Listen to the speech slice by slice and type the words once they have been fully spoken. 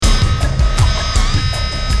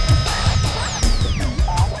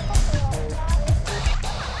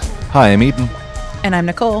Hi, I'm Eden. And I'm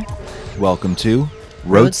Nicole. Welcome to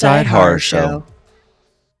Roadside Horror Show.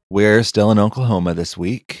 We're still in Oklahoma this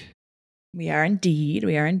week. We are indeed.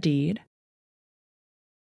 We are indeed.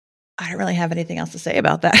 I don't really have anything else to say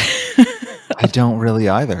about that. I don't really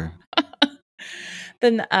either.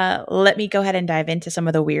 Then let me go ahead and dive into some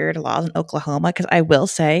of the weird laws in Oklahoma, because I will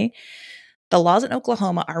say the laws in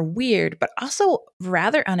Oklahoma are weird, but also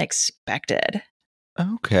rather unexpected.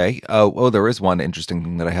 Okay. Oh, there is one interesting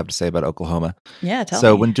thing that I have to say about Oklahoma. Yeah, tell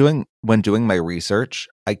So me. when doing my research,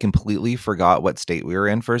 I completely forgot what state we were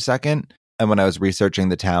in for a second. And when I was researching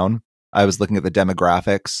the town, I was looking at the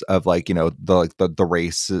demographics of the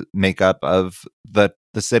race makeup of the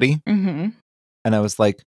city. Mm-hmm. And I was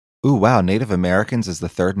like, ooh, wow, Native Americans is the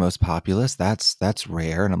third most populous. That's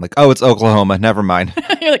rare. And I'm like, oh, it's Oklahoma. Never mind.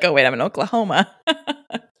 You're like, oh, wait, I'm in Oklahoma,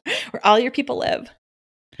 where all your people live.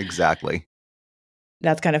 Exactly.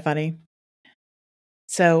 That's kind of funny.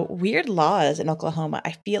 So, weird laws in Oklahoma.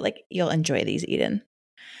 I feel like you'll enjoy these, Eden.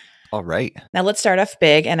 All right. Now, let's start off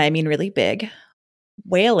big, and I mean really big.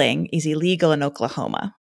 Whaling is illegal in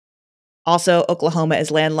Oklahoma. Also, Oklahoma is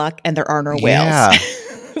landlocked and there are no whales. Yeah.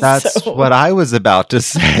 That's what I was about to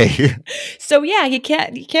say. So yeah, you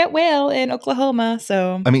can't whale in Oklahoma.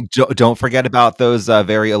 So I mean, don't forget about those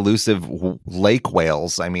very elusive lake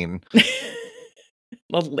whales. I mean,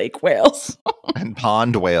 the lake whales. and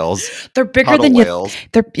pond whales. They're bigger Puddle than whales.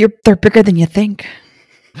 they're bigger than you think.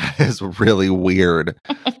 That is really weird.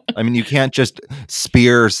 I mean, you can't just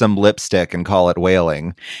spear some lipstick and call it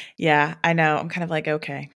whaling. Yeah, I know. I'm kind of like,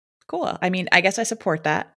 okay, cool. I mean, I guess I support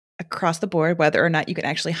that across the board, whether or not you can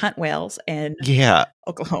actually hunt whales in Yeah.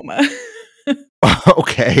 Oklahoma.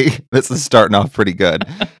 Okay. This is starting off pretty good.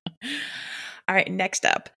 All right, next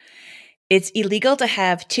up. It's illegal to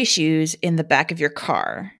have tissues in the back of your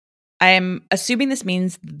car. I am assuming this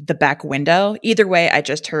means the back window. Either way, I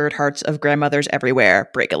just heard hearts of grandmothers everywhere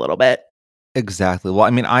break a little bit. Exactly. Well, I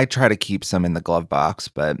mean, I try to keep some in the glove box,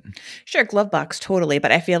 but Sure, glove box, totally.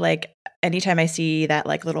 But I feel like anytime I see that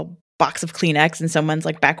like little box of Kleenex in someone's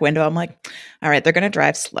like back window, I'm like, all right, they're going to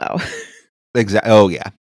drive slow. exactly. Oh, yeah.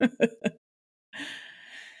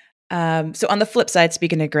 So on the flip side,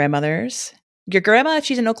 speaking of grandmothers, your grandma, if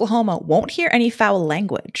she's in Oklahoma, won't hear any foul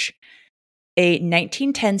language. A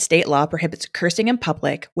 1910 state law prohibits cursing in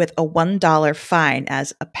public with a $1 fine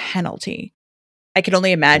as a penalty. I can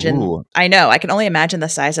only imagine. Ooh. I know. I can only imagine the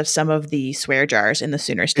size of some of the swear jars in the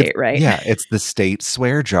Sooner State, right? Yeah, it's the state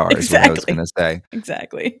swear jar is what I was going to say.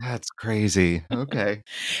 Exactly. That's crazy. Okay.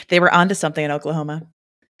 They were onto something in Oklahoma.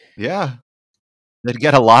 Yeah. They'd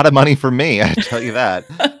get a lot of money from me, I tell you that.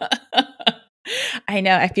 I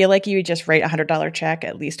know. I feel like you would just write $100 check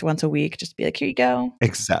at least once a week. Just be like, here you go.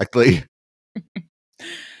 Exactly.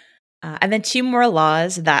 And then two more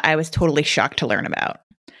laws that I was totally shocked to learn about.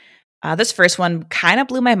 This first one kind of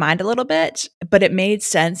blew my mind a little bit, but it made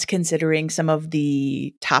sense considering some of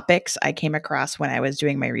the topics I came across when I was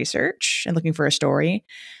doing my research and looking for a story.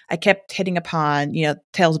 I kept hitting upon,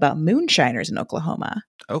 tales about moonshiners in Oklahoma.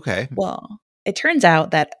 Okay. Well, it turns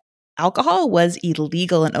out that alcohol was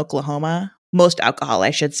illegal in Oklahoma. Most alcohol,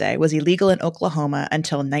 I should say, was illegal in Oklahoma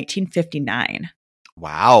until 1959.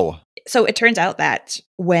 Wow. So it turns out that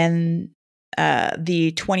when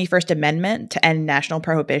the 21st Amendment to end national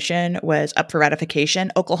prohibition was up for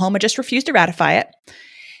ratification, Oklahoma just refused to ratify it.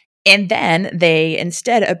 And then they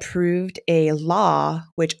instead approved a law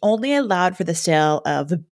which only allowed for the sale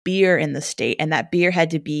of beer in the state. And that beer had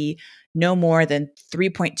to be no more than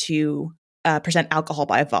 3.2% alcohol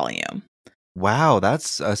by volume. Wow,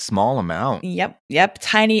 that's a small amount. Yep.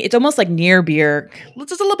 Tiny. It's almost like near beer. It's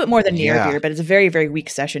just a little bit more than near Yeah. beer, but it's a very, very weak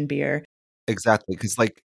session beer. Exactly, because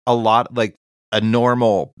a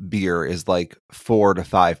normal beer is like 4 to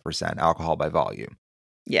 5% alcohol by volume.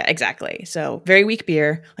 Yeah, exactly. So very weak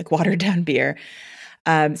beer, like watered down beer.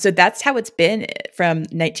 So that's how it's been from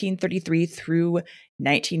 1933 through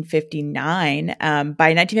 1959.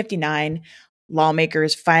 By 1959,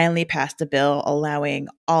 lawmakers finally passed a bill allowing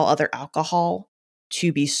all other alcohol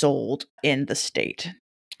to be sold in the state.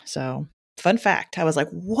 So fun fact, I was like,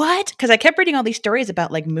 what? Because I kept reading all these stories about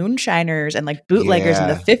like moonshiners and like bootleggers in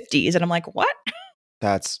the Yeah. 50s. And I'm like, what?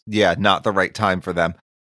 That's not the right time for them.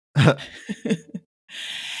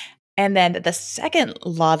 And then the second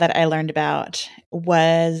law that I learned about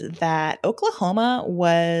was that Oklahoma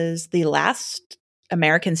was the last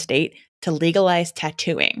American state to legalize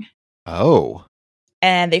tattooing. Oh.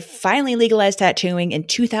 And they finally legalized tattooing in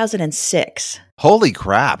 2006. Holy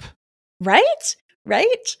crap. Right?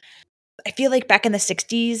 I feel like back in the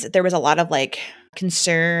 60s, there was a lot of like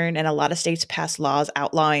concern and a lot of states passed laws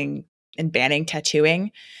outlawing and banning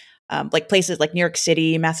tattooing. like places like New York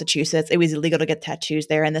City, Massachusetts. It was illegal to get tattoos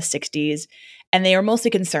there in the 60s. And they were mostly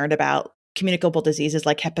concerned about communicable diseases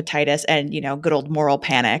like hepatitis and, good old moral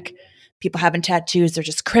panic. People having tattoos, they're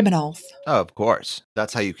just criminals. Oh, of course.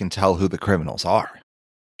 That's how you can tell who the criminals are.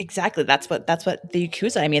 Exactly. That's what the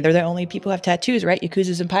Yakuza, I mean, they're the only people who have tattoos, right?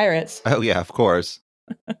 Yakuzas and pirates. Oh, yeah, of course.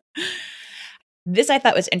 This I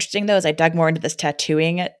thought was interesting, though, as I dug more into this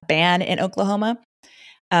tattooing ban in Oklahoma.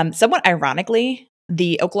 Somewhat ironically,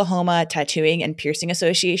 the Oklahoma Tattooing and Piercing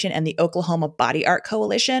Association and the Oklahoma Body Art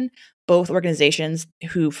Coalition, both organizations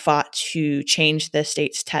who fought to change the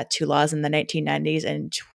state's tattoo laws in the 1990s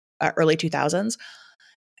and early 2000s,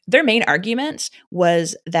 their main argument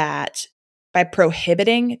was that by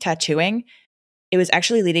prohibiting tattooing, it was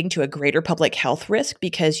actually leading to a greater public health risk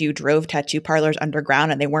because you drove tattoo parlors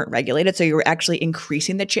underground and they weren't regulated. So you were actually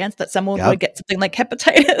increasing the chance that someone would get something like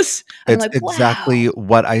hepatitis. It's exactly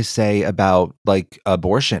what I say about like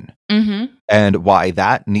abortion and why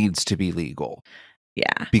that needs to be legal.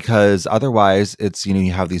 Yeah. Because otherwise it's,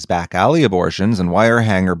 you have these back alley abortions and wire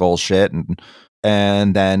hanger bullshit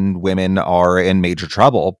and then women are in major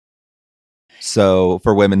trouble. So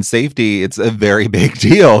for women's safety, it's a very big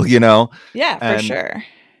deal, Yeah, for sure.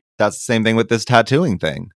 That's the same thing with this tattooing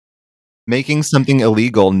thing. Making something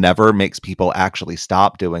illegal never makes people actually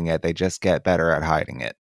stop doing it. They just get better at hiding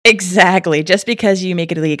it. Exactly. Just because you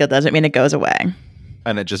make it illegal doesn't mean it goes away.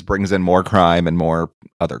 And it just brings in more crime and more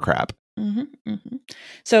other crap.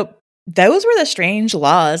 So those were the strange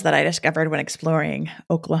laws that I discovered when exploring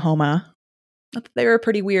Oklahoma. They were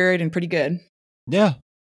pretty weird and pretty good. Yeah.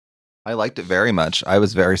 I liked it very much. I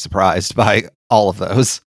was very surprised by all of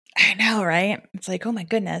those. I know, right? It's like, oh my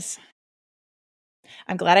goodness.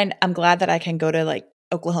 I'm glad that I can go to like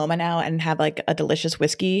Oklahoma now and have like a delicious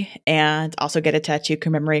whiskey and also get a tattoo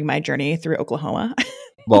commemorating my journey through Oklahoma.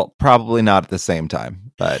 Well, probably not at the same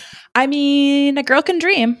time, but I mean, a girl can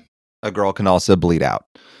dream. A girl can also bleed out.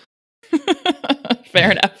 Fair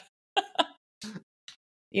enough.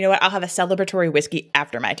 You know what? I'll have a celebratory whiskey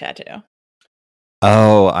after my tattoo.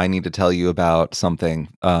 Oh, I need to tell you about something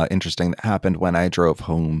interesting that happened when I drove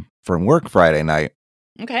home from work Friday night.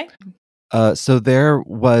 Okay. So there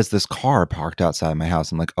was this car parked outside my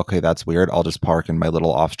house. I'm like, okay, that's weird. I'll just park in my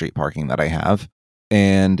little off-street parking that I have.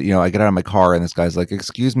 And, I get out of my car and this guy's like,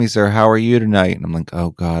 excuse me, sir, how are you tonight? And I'm like,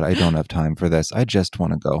 oh God, I don't have time for this. I just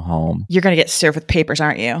want to go home. You're going to get served with papers,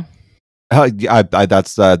 aren't you?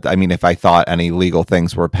 That's I mean, if I thought any legal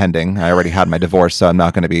things were pending, I already had my divorce, so I'm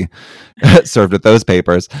not going to be served with those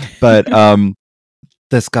papers. But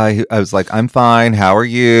this guy, I was like, I'm fine. How are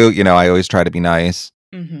you? I always try to be nice.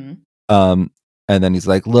 And then he's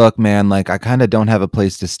like, look, man, like I kind of don't have a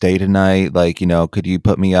place to stay tonight. Like, could you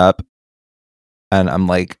put me up? And I'm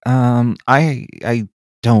like, I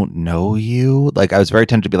don't know you. Like, I was very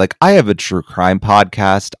tempted to be like, I have a true crime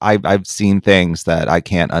podcast. I've seen things that I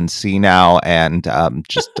can't unsee now, and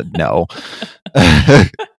just no.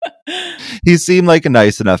 He seemed like a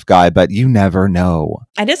nice enough guy, but you never know.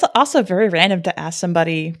 And it's also very random to ask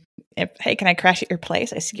somebody, hey, can I crash at your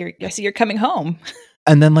place? I see you're coming home.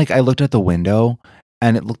 And then, like, I looked at the window,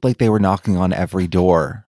 and it looked like they were knocking on every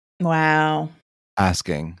door. Wow.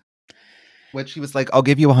 Asking. Which he was like, I'll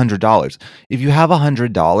give you $100. If you have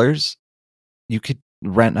 $100, you could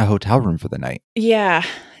rent a hotel room for the night. Yeah,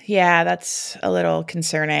 that's a little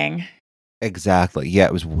concerning. Exactly. Yeah,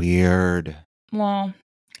 it was weird. Well,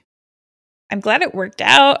 I'm glad it worked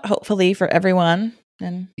out, hopefully, for everyone.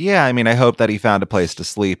 And yeah, I mean, I hope that he found a place to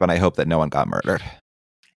sleep, and I hope that no one got murdered.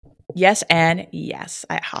 Yes, and yes.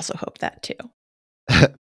 I also hope that, too.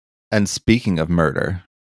 And speaking of murder.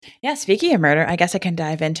 Yeah, speaking of murder, I guess I can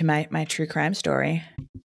dive into my true crime story.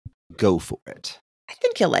 Go for it. I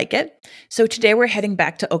think you'll like it. So today we're heading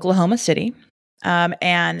back to Oklahoma City.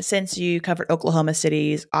 And since you covered Oklahoma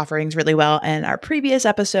City's offerings really well in our previous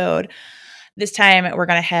episode, this time we're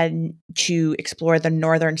going to head to explore the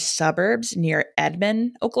northern suburbs near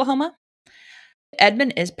Edmond, Oklahoma.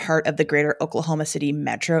 Edmond is part of the greater Oklahoma City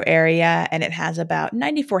metro area, and it has about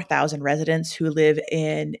 94,000 residents who live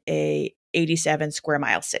in a 87 square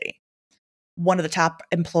mile city. One of the top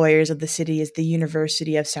employers of the city is the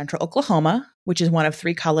University of Central Oklahoma, which is one of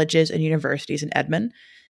 3 colleges and universities in Edmond.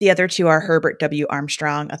 The other 2 are Herbert W.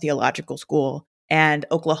 Armstrong, a theological school, and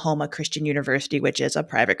Oklahoma Christian University, which is a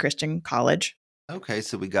private Christian college. Okay,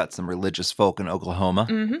 so we got some religious folk in Oklahoma.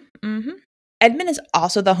 Edmond is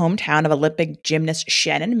also the hometown of Olympic gymnast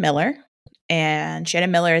Shannon Miller. And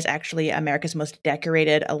Shannon Miller is actually America's most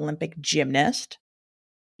decorated Olympic gymnast.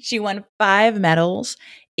 She won 5 medals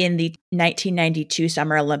in the 1992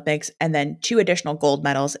 Summer Olympics and then 2 additional gold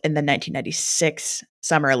medals in the 1996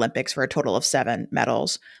 Summer Olympics for a total of 7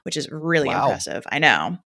 medals, which is really Wow. impressive. I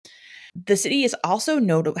know. The city is also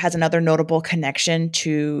has another notable connection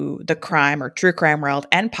to the crime or true crime world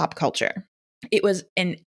and pop culture. It was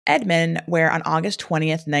in Edmond where on August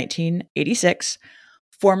 20th, 1986,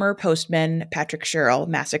 former postman Patrick Sherrill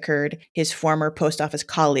massacred his former post office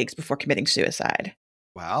colleagues before committing suicide.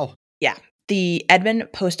 Wow. Yeah. The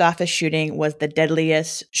Edmond post office shooting was the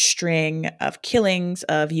deadliest string of killings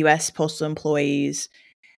of U.S. postal employees,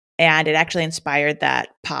 and it actually inspired that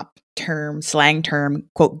pop term, slang term,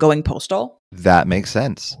 quote, going postal. That makes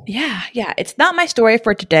sense. Yeah. It's not my story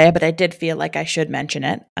for today, but I did feel like I should mention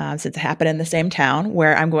it since it happened in the same town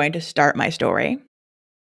where I'm going to start my story.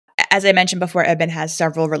 As I mentioned before, Edmond has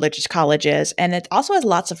several religious colleges, and it also has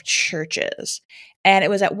lots of churches. And it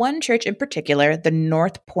was at one church in particular, the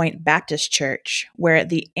North Point Baptist Church, where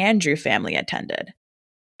the Andrew family attended.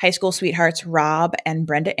 High school sweethearts Rob and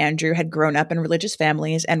Brenda Andrew had grown up in religious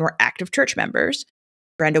families and were active church members.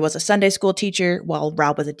 Brenda was a Sunday school teacher, while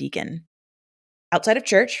Rob was a deacon. Outside of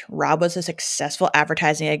church, Rob was a successful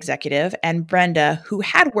advertising executive, and Brenda, who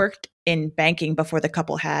had worked in banking before the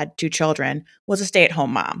couple had 2 children, was a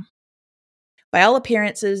stay-at-home mom. By all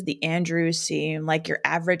appearances, the Andrews seem like your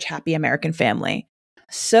average happy American family.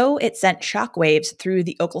 So it sent shockwaves through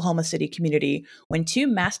the Oklahoma City community when 2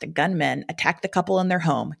 masked gunmen attacked the couple in their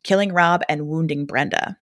home, killing Rob and wounding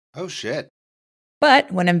Brenda. Oh, shit.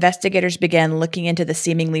 But when investigators began looking into the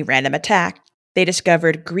seemingly random attack, they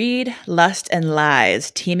discovered greed, lust, and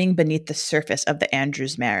lies teeming beneath the surface of the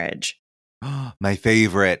Andrews marriage. My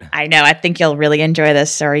favorite. I know. I think you'll really enjoy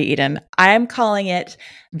this. Sorry, Eden. I'm calling it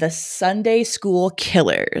the Sunday School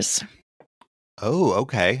Killers. Oh,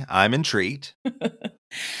 okay. I'm intrigued.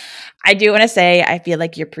 I do want to say, I feel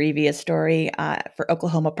like your previous story for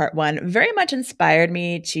Oklahoma Part 1 very much inspired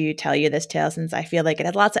me to tell you this tale since I feel like it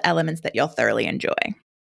has lots of elements that you'll thoroughly enjoy.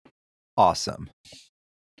 Awesome.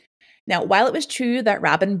 Now, while it was true that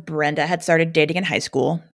Rob and Brenda had started dating in high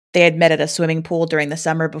school, they had met at a swimming pool during the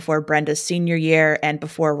summer before Brenda's senior year and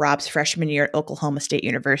before Rob's freshman year at Oklahoma State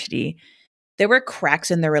University, there were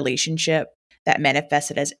cracks in their relationship that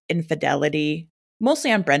manifested as infidelity,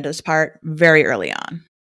 mostly on Brenda's part, very early on.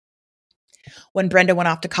 When Brenda went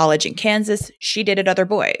off to college in Kansas, she dated other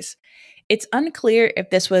boys. It's unclear if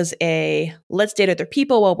this was a let's date other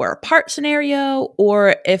people while we're apart scenario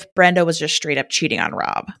or if Brenda was just straight up cheating on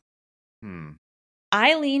Rob.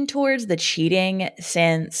 I lean towards the cheating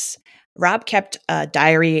since Rob kept a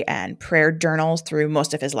diary and prayer journals through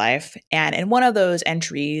most of his life. And in one of those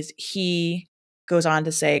entries, he goes on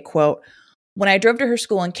to say, quote, "When I drove to her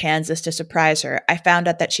school in Kansas to surprise her, I found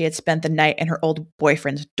out that she had spent the night in her old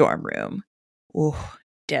boyfriend's dorm room." Ooh,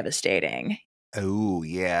 devastating. Oh,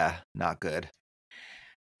 yeah. Not good.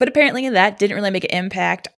 But apparently that didn't really make an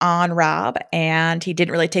impact on Rob, and he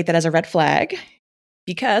didn't really take that as a red flag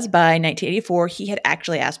because by 1984, he had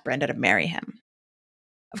actually asked Brenda to marry him.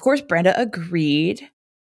 Of course, Brenda agreed.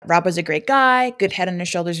 Rob was a great guy, good head on his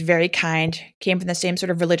shoulders, very kind, came from the same sort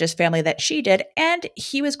of religious family that she did, and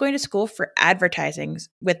he was going to school for advertising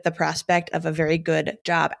with the prospect of a very good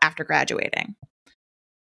job after graduating.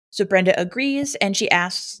 So Brenda agrees, and she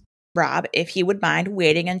asks Rob if he would mind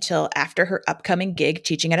waiting until after her upcoming gig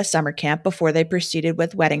teaching at a summer camp before they proceeded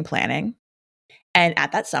with wedding planning. And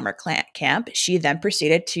at that summer camp, she then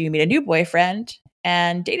proceeded to meet a new boyfriend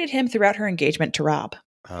and dated him throughout her engagement to Rob.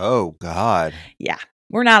 Oh, God. Yeah,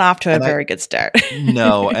 we're not off to a very good start.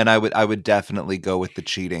 No, and I would definitely go with the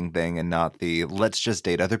cheating thing and not the let's just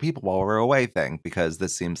date other people while we're away thing, because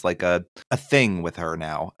this seems like a thing with her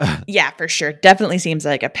now. Yeah, for sure. Definitely seems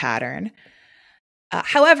like a pattern.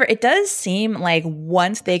 However, it does seem like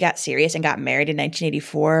once they got serious and got married in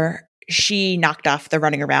 1984, she knocked off the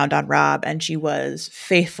running around on Rob and she was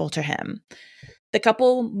faithful to him. The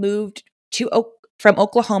couple moved from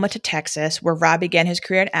Oklahoma to Texas, where Rob began his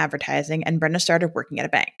career in advertising and Brenda started working at a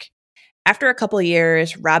bank. After a couple of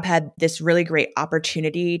years, Rob had this really great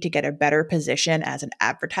opportunity to get a better position as an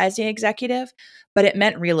advertising executive, but it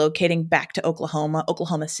meant relocating back to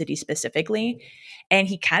Oklahoma City specifically, and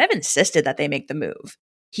he kind of insisted that they make the move.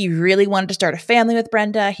 He really wanted to start a family with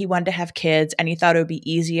Brenda, he wanted to have kids, and he thought it would be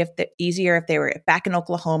easier if they were back in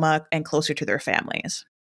Oklahoma and closer to their families.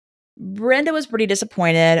 Brenda was pretty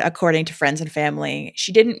disappointed, according to friends and family.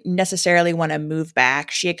 She didn't necessarily want to move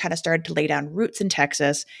back. She had kind of started to lay down roots in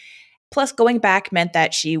Texas. Plus, going back meant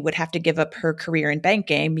that she would have to give up her career in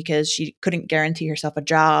banking because she couldn't guarantee herself a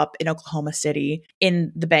job in Oklahoma City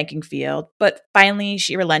in the banking field. But finally,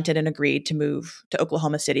 she relented and agreed to move to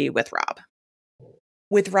Oklahoma City with Rob.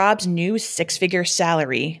 With Rob's new 6-figure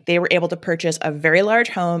salary, they were able to purchase a very large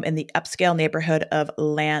home in the upscale neighborhood of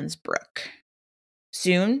Landsbrook.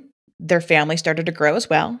 Soon, their family started to grow as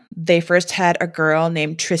well. They first had a girl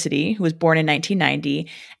named Tricity, who was born in 1990,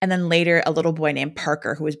 and then later a little boy named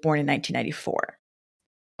Parker, who was born in 1994.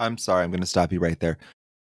 I'm sorry, I'm going to stop you right there.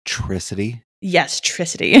 Tricity? Yes,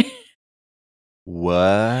 Tricity. What?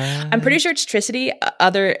 I'm pretty sure it's Tricity.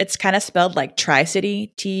 It's kind of spelled like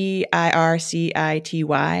Tri-City, Tircity.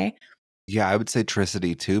 Yeah, I would say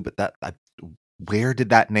Tricity too, but where did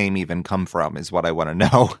that name even come from is what I want to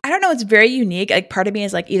know. I don't know. It's very unique. Like, part of me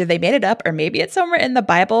is like, either they made it up or maybe it's somewhere in the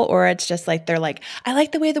Bible, or it's just like, they're like, I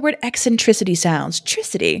like the way the word eccentricity sounds.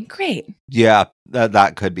 Tricity. Great. Yeah,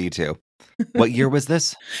 that could be too. What year was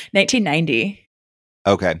this? 1990.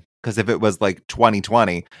 Okay, because if it was like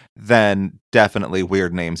 2020, then definitely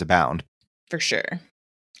weird names abound. For sure.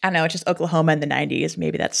 I don't know. It's just Oklahoma in the 90s.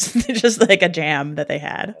 Maybe that's just like a jam that they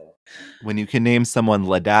had. When you can name someone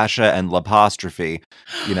Ladasha and L'apostrophe,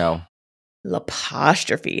 you know.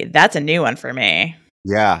 L'apostrophe. That's a new one for me.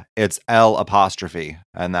 Yeah, it's L apostrophe,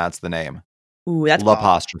 and that's the name. Ooh, that's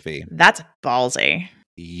L'apostrophe. That's ballsy.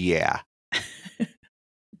 Yeah.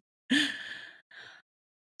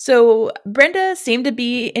 So Brenda seemed to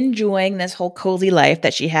be enjoying this whole cozy life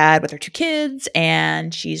that she had with her 2 kids,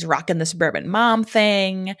 and she's rocking the suburban mom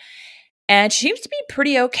thing. And she seems to be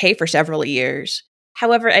pretty okay for several years.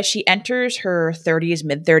 However, as she enters her 30s,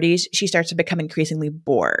 mid-30s, she starts to become increasingly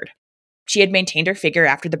bored. She had maintained her figure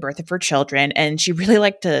after the birth of her children, and she really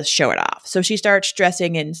liked to show it off. So she starts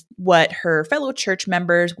dressing in what her fellow church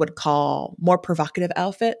members would call more provocative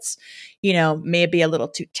outfits. You know, maybe a little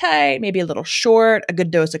too tight, maybe a little short, a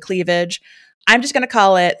good dose of cleavage. I'm just going to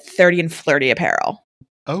call it 30 and flirty apparel.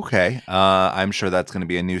 Okay. I'm sure that's going to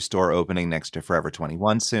be a new store opening next to Forever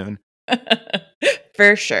 21 soon.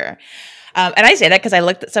 For sure. And I say that because I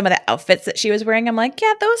looked at some of the outfits that she was wearing. I'm like,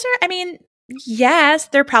 yeah, those are, I mean, yes,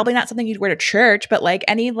 they're probably not something you'd wear to church, but like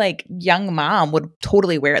any like young mom would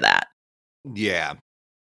totally wear that. Yeah.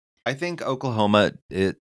 I think Oklahoma,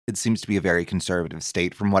 it seems to be a very conservative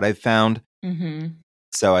state from what I've found. Mm-hmm.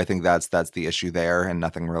 So I think that's the issue there and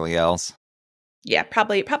nothing really else. Yeah,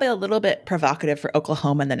 probably a little bit provocative for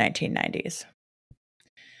Oklahoma in the 1990s.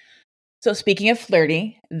 So speaking of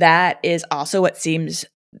flirty, that is also what seems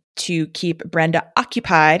to keep Brenda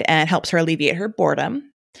occupied and helps her alleviate her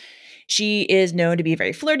boredom. She is known to be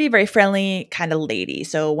very flirty, very friendly, kind of lady.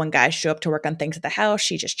 So when guys show up to work on things at the house,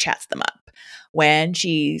 she just chats them up. When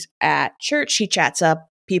she's at church, she chats up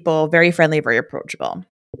people, very friendly, very approachable.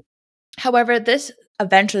 However, this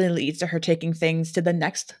eventually leads to her taking things to the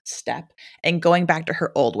next step and going back to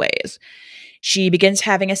her old ways. She begins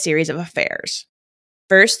having a series of affairs.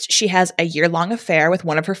 First, she has a year-long affair with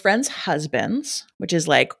one of her friend's husbands, which is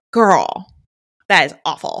like, girl, that is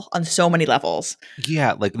awful on so many levels.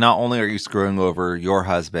 Yeah, like not only are you screwing over your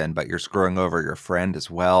husband, but you're screwing over your friend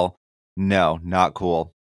as well. No, not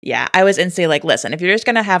cool. Yeah, I was instantly like, listen, if you're just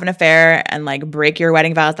going to have an affair and like break your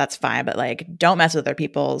wedding vows, that's fine. But like, don't mess with other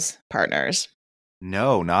people's partners.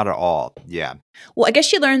 No, not at all. Yeah. Well, I guess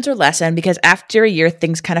she learns her lesson because after a year,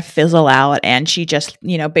 things kind of fizzle out and she just,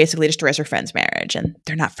 basically destroys her friend's marriage and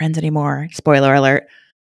they're not friends anymore. Spoiler alert.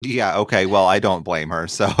 Yeah, okay. Well, I don't blame her.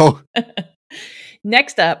 So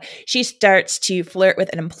next up, she starts to flirt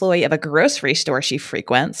with an employee of a grocery store she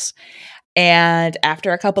frequents. And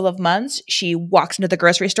after a couple of months, she walks into the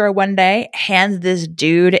grocery store one day, hands this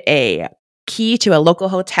dude a key to a local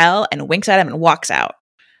hotel and winks at him and walks out.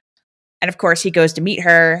 And of course, he goes to meet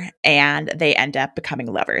her and they end up becoming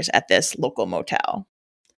lovers at this local motel.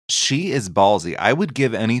 She is ballsy. I would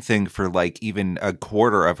give anything for like even a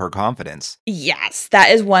quarter of her confidence. Yes,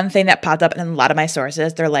 that is one thing that popped up in a lot of my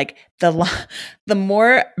sources. They're like, the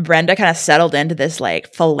more Brenda kind of settled into this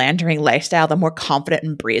like philandering lifestyle, the more confident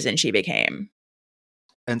and brazen she became.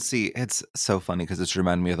 And see, it's so funny because it's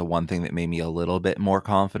reminded me of the one thing that made me a little bit more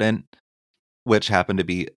confident, which happened to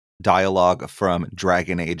be dialogue from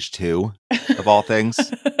Dragon Age 2, of all things.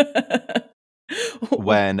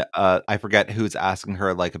 When I forget who's asking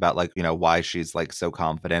her like about like, why she's like so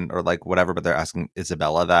confident or like whatever, but they're asking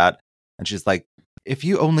Isabella that. And she's like, if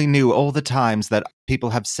you only knew all the times that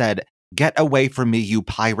people have said, get away from me, you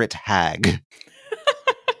pirate hag.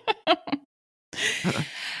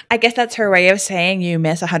 I guess that's her way of saying you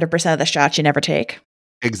miss 100% of the shots you never take.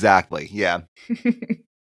 Exactly. Yeah.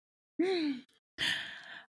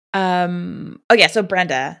 So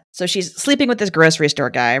Brenda, so she's sleeping with this grocery store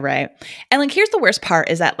guy, right? And like, here's the worst part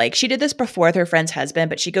is that like she did this before with her friend's husband,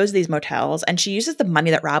 but she goes to these motels and she uses the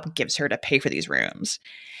money that Rob gives her to pay for these rooms.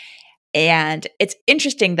 And it's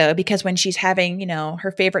interesting though, because when she's having,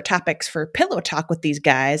 her favorite topics for pillow talk with these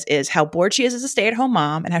guys is how bored she is as a stay-at-home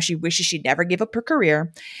mom and how she wishes she'd never give up her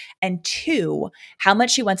career. And two, how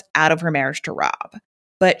much she wants out of her marriage to Rob.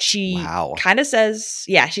 But she Wow. kind of says,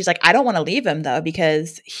 yeah, she's like, I don't want to leave him though,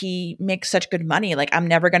 because he makes such good money. Like, I'm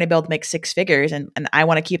never going to be able to make six figures, and I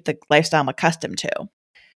want to keep the lifestyle I'm accustomed to.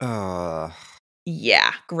 Uh,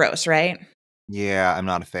 Yeah, gross, right? yeah, I'm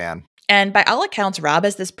not a fan. And by all accounts, Rob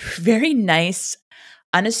is this very nice,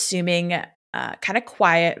 unassuming, kind of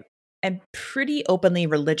quiet, and pretty openly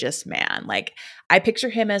religious man. Like, I picture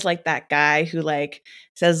him as like that guy who like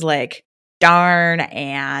says like darn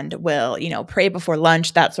and will, pray before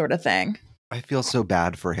lunch, that sort of thing. I feel so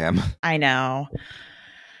bad for him. I know.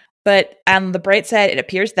 But on the bright side, it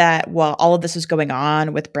appears that while all of this was going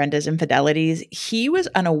on with Brenda's infidelities, he was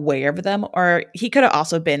unaware of them, or he could have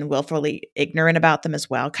also been willfully ignorant about them as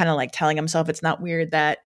well, kind of like telling himself it's not weird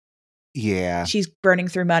that Yeah. she's burning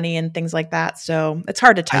through money and things like that. So it's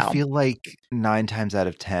hard to I tell. feel like 9 times out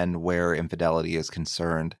of 10 where infidelity is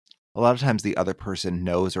concerned, a lot of times the other person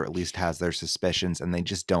knows or at least has their suspicions and they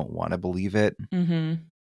just don't want to believe it. Mm-hmm.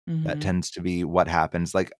 That Mm-hmm. tends to be what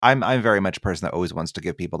happens. Like I'm very much a person that always wants to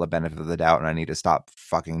give people the benefit of the doubt, and I need to stop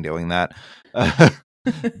fucking doing that.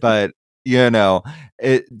 But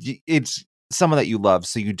it's someone that you love,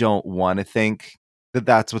 so you don't want to think that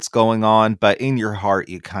that's what's going on, but in your heart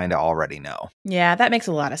you kind of already know. Yeah, that makes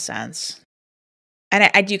a lot of sense. And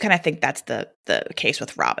I do kind of think that's the case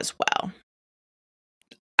with Rob as well.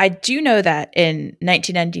 I do know that in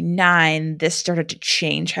 1999, this started to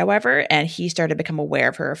change, however, and he started to become aware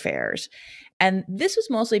of her affairs. And this was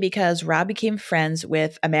mostly because Rob became friends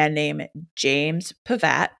with a man named James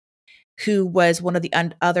Pavat, who was one of the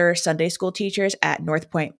other Sunday school teachers at North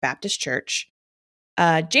Point Baptist Church.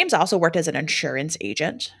 James also worked as an insurance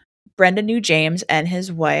agent. Brenda knew James and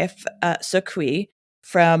his wife, Sukui,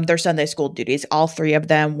 from their Sunday school duties. All three of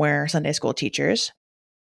them were Sunday school teachers.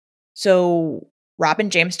 So Rob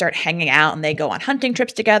and James start hanging out and they go on hunting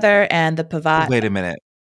trips together. And the Pavat, Wait a minute.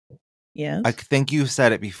 yes, I think you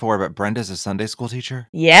said it before, but Brenda's a Sunday school teacher?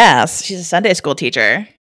 yes, she's a Sunday school teacher.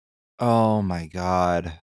 Oh my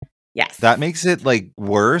God. Yes, That makes it like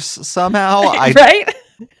worse somehow. right.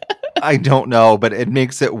 I don't know, but it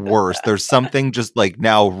makes it worse. There's something just like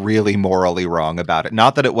now really morally wrong about it.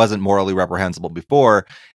 Not that it wasn't morally reprehensible before,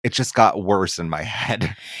 it just got worse in my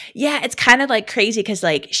head. Yeah, it's kind of like crazy because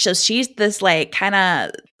like so she's this like kind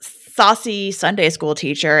of saucy Sunday school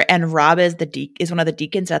teacher, and Rob is is one of the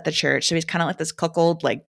deacons at the church. So he's kind of like this cuckold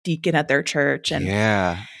like deacon at their church,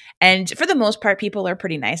 Yeah. and for the most part, people are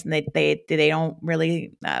pretty nice, and they don't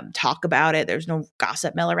really talk about it. There's no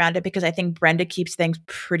gossip mill around it because I think Brenda keeps things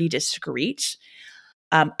pretty discreet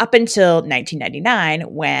up until 1999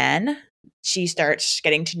 when she starts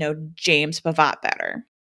getting to know James Pavat better.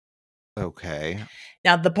 Okay.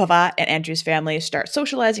 Now, the Pavat and Andrews families start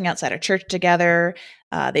socializing outside of church together.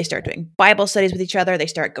 They start doing Bible studies with each other. They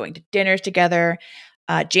start going to dinners together.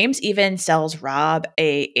 James even sells Rob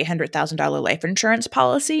a $800,000 life insurance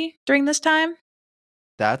policy during this time.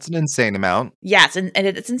 That's an insane amount. Yes, and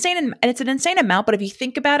it's insane, and it's an insane amount. But if you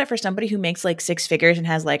think about it, for somebody who makes like six figures and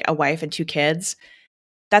has like a wife and two kids,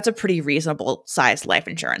 that's a pretty reasonable sized life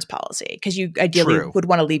insurance policy because you ideally True. would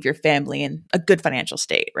want to leave your family in a good financial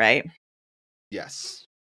state, right? Yes.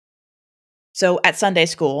 So at Sunday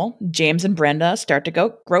school, James and Brenda start to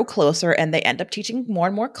grow closer and they end up teaching more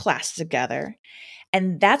and more classes together.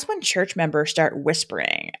 And that's when church members start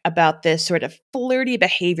whispering about this sort of flirty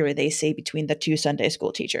behavior they see between the two Sunday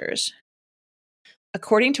school teachers.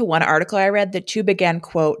 According to one article I read, the two began,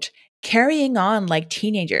 quote, carrying on like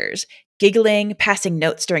teenagers, giggling, passing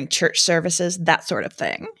notes during church services, that sort of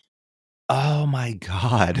thing. Oh my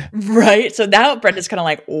God. Right? So now Brenda's kind of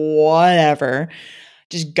like, whatever,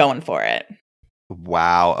 just going for it.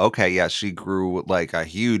 Wow. Okay. Yeah. She grew like a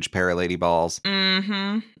huge pair of lady balls.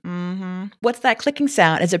 Mm-hmm. Mm-hmm. What's that clicking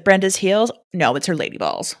sound? Is it Brenda's heels? No, it's her lady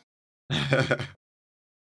balls.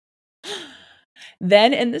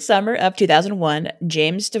 Then in the summer of 2001,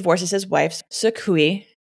 James divorces his wife, Sukui,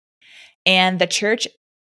 and the church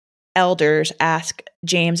elders ask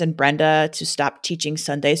James and Brenda to stop teaching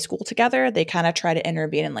Sunday school together. They kind of try to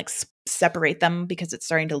intervene and like separate them because it's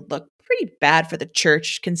starting to look pretty bad for the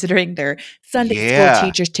church considering their Sunday school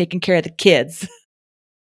teachers taking care of the kids.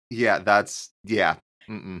 Yeah, that's, yeah.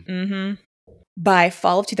 Mm-mm. Mm-hmm. By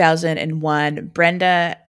fall of 2001,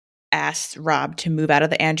 Brenda asks Rob to move out of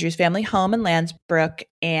the Andrews family home in Lansbrook,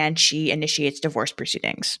 and she initiates divorce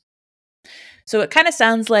proceedings. So it kind of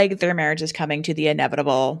sounds like their marriage is coming to the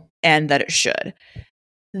inevitable, and that it should.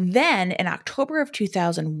 Then, in October of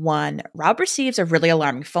 2001, Rob receives a really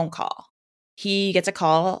alarming phone call. He gets a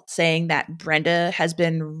call saying that Brenda has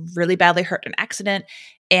been really badly hurt in an accident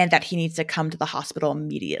and that he needs to come to the hospital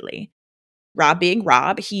immediately. Rob, being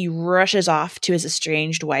Rob, he rushes off to his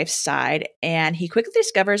estranged wife's side and he quickly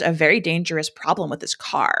discovers a very dangerous problem with his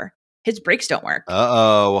car. His brakes don't work.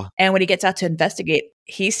 Uh-oh. And when he gets out to investigate,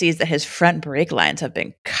 he sees that his front brake lines have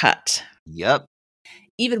been cut. Yep.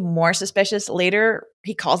 Even more suspicious, later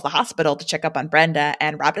he calls the hospital to check up on Brenda,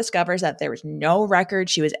 and Rob discovers that there was no record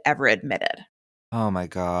she was ever admitted. Oh my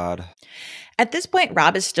God. At this point,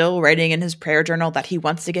 Rob is still writing in his prayer journal that he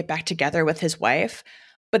wants to get back together with his wife,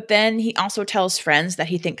 but then he also tells friends that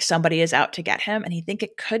he thinks somebody is out to get him, and he thinks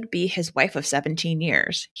it could be his wife of 17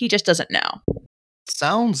 years. He just doesn't know.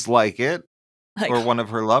 Sounds like it. Like, Or one of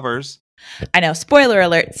her lovers. I know, spoiler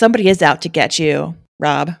alert, somebody is out to get you,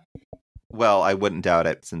 Rob. Well, I wouldn't doubt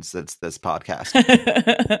it since it's this podcast.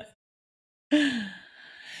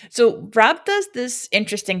 So Rob does this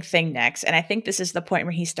interesting thing next, and I think this is the point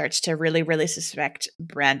where he starts to really, really suspect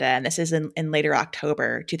Brenda, and this is in later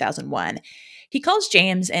October 2001. He calls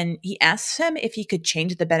James and he asks him if he could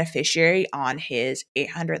change the beneficiary on his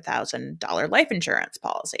 $800,000 life insurance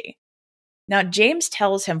policy. Now, James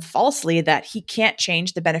tells him falsely that he can't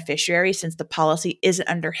change the beneficiary since the policy isn't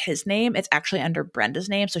under his name. It's actually under Brenda's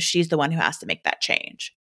name, so she's the one who has to make that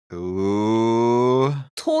change. Ooh.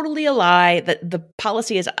 Totally a lie. That the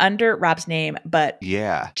policy is under Rob's name, but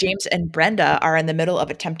Yeah. James and Brenda are in the middle of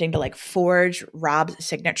attempting to forge Rob's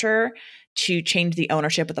signature to change the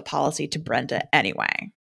ownership of the policy to Brenda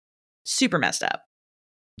anyway. Super messed up.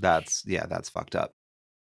 That's fucked up.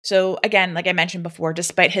 So again, like I mentioned before,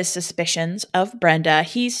 despite his suspicions of Brenda,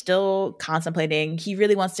 he's still contemplating. He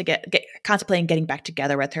really wants to contemplating getting back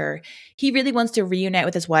together with her. He really wants to reunite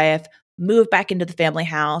with his wife, move back into the family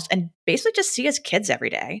house, and basically just see his kids every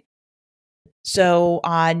day. So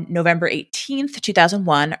on November 18th,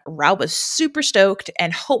 2001, Rob was super stoked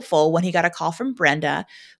and hopeful when he got a call from Brenda,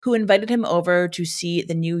 who invited him over to see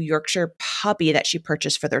the new Yorkshire puppy that she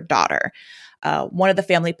purchased for their daughter. One of the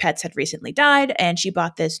family pets had recently died, and she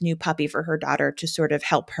bought this new puppy for her daughter to sort of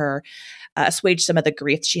help her assuage some of the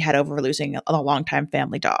grief she had over losing a longtime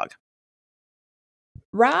family dog.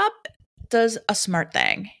 Rob does a smart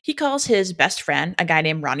thing. He calls his best friend, a guy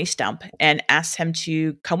named Ronnie Stump, and asks him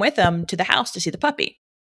to come with him to the house to see the puppy.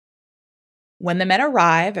 When the men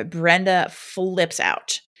arrive, Brenda flips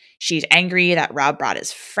out. She's angry that Rob brought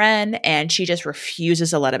his friend, and she just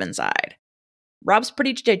refuses to let him inside. Rob's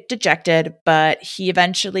pretty dejected, but he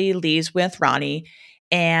eventually leaves with Ronnie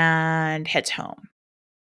and heads home.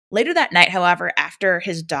 Later that night, however, after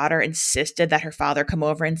his daughter insisted that her father come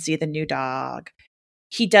over and see the new dog,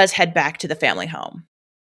 he does head back to the family home.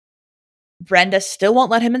 Brenda still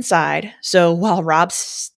won't let him inside, so while Rob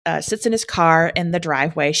sits in his car in the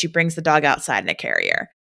driveway, she brings the dog outside in a carrier.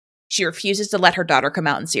 She refuses to let her daughter come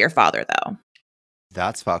out and see her father, though.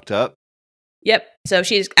 That's fucked up. Yep. So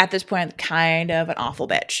she's, at this point, kind of an awful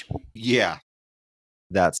bitch. Yeah.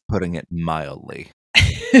 That's putting it mildly.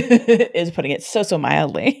 Is putting it so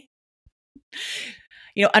mildly.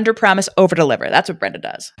 Under promise, over deliver. That's what Brenda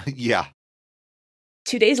does. Yeah.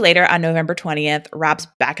 2 days later, on November 20th, Rob's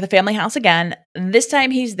back at the family house again. This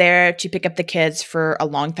time he's there to pick up the kids for a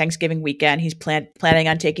long Thanksgiving weekend. He's planning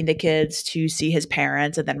on taking the kids to see his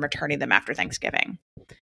parents and then returning them after Thanksgiving.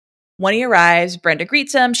 When he arrives, Brenda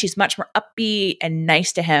greets him. She's much more upbeat and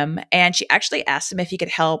nice to him. And she actually asks him if he could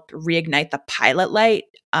help reignite the pilot light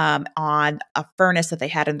on a furnace that they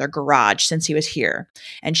had in their garage since he was here.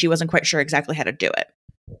 And she wasn't quite sure exactly how to do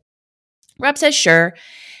it. Rob says sure.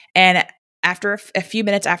 And after a few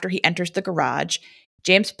minutes after he enters the garage,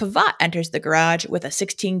 James Pavat enters the garage with a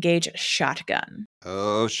 16-gauge shotgun.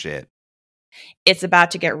 Oh, shit. It's about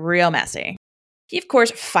to get real messy. He, of course,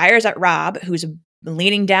 fires at Rob, who's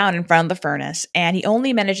leaning down in front of the furnace, and he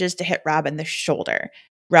only manages to hit Rob in the shoulder.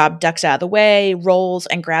 Rob ducks out of the way, rolls,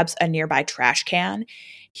 and grabs a nearby trash can.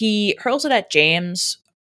 He hurls it at James,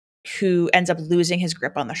 who ends up losing his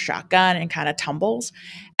grip on the shotgun and kind of tumbles.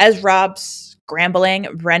 As Rob's scrambling,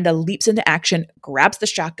 Brenda leaps into action, grabs the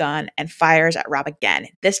shotgun, and fires at Rob again,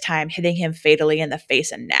 this time hitting him fatally in the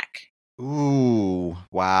face and neck. Ooh,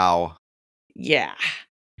 wow. Yeah.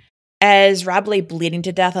 As Rob lay bleeding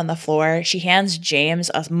to death on the floor, she hands James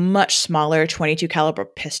a much smaller .22 caliber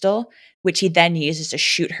pistol, which he then uses to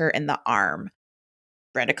shoot her in the arm.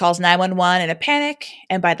 Brenda calls 911 in a panic,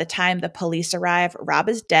 and by the time the police arrive, Rob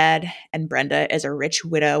is dead, and Brenda is a rich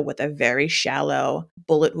widow with a very shallow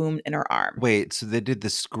bullet wound in her arm. Wait, so they did the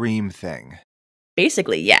scream thing?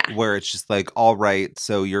 Basically, yeah. Where it's just like, all right,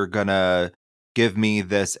 so you're gonna give me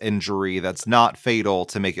this injury that's not fatal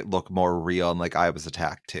to make it look more real and like I was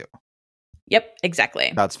attacked too. Yep,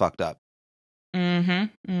 exactly. That's fucked up.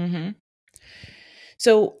 Mm-hmm. Mm-hmm.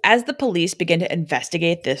 So as the police begin to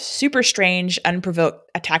investigate this super strange, unprovoked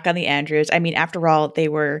attack on the Andrews, I mean, after all, they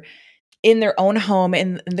were in their own home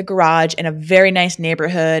in the garage in a very nice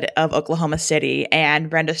neighborhood of Oklahoma City. And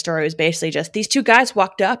Brenda's story was basically just these two guys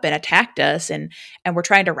walked up and attacked us and were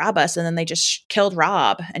trying to rob us. And then they just killed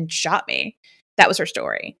Rob and shot me. That was her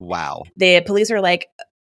story. Wow. The police are like,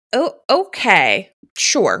 oh, okay,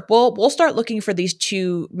 sure. We'll start looking for these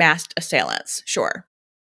two masked assailants. Sure.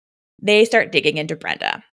 They start digging into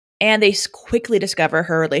Brenda and they quickly discover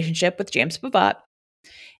her relationship with James Pavatt.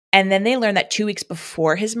 And then they learn that 2 weeks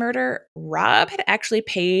before his murder, Rob had actually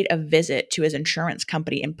paid a visit to his insurance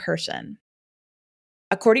company in person.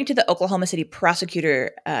 According to the Oklahoma City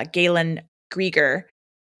prosecutor, Galen Grieger,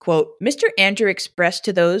 quote, Mr. Andrew expressed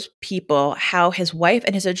to those people how his wife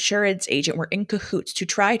and his insurance agent were in cahoots to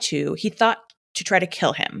try to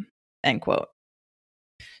kill him, end quote.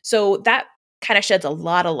 So that kind of sheds a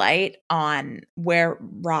lot of light on where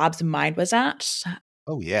Rob's mind was at.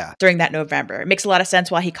 Oh, yeah. During that November. It makes a lot of sense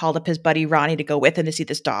why he called up his buddy Ronnie to go with him to see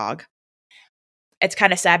this dog. It's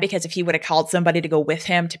kind of sad because if he would have called somebody to go with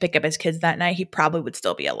him to pick up his kids that night, he probably would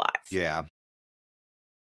still be alive. Yeah.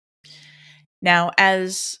 Now,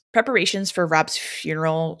 as preparations for Rob's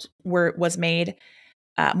funeral was made,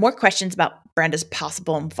 more questions about Brenda's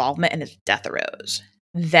possible involvement in his death arose.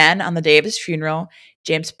 Then, on the day of his funeral,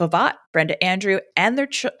 James Pavatt, Brenda Andrew,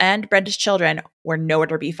 and Brenda's children were nowhere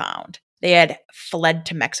to be found. They had fled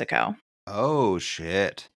to Mexico. Oh,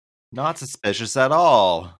 shit. Not suspicious at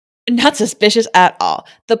all. Not suspicious at all.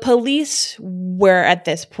 The police were at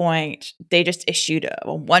this point, they just issued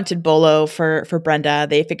a wanted bolo for Brenda.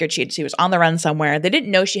 They figured she was on the run somewhere. They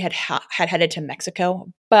didn't know she had headed to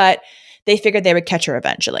Mexico, but they figured they would catch her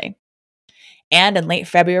eventually. And in late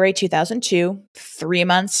February 2002, 3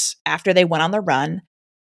 months after they went on the run,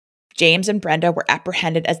 James and Brenda were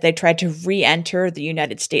apprehended as they tried to re-enter the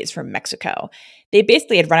United States from Mexico. They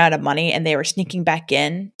basically had run out of money and they were sneaking back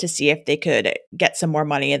in to see if they could get some more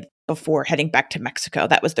money before heading back to Mexico.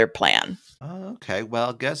 That was their plan. Okay,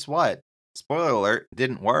 well, guess what? Spoiler alert,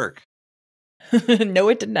 didn't work. No,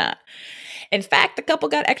 it did not. In fact, the couple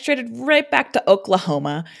got extradited right back to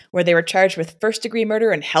Oklahoma, where they were charged with first-degree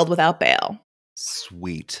murder and held without bail.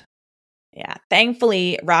 Sweet. Yeah,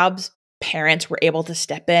 thankfully, Rob's parents were able to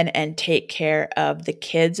step in and take care of the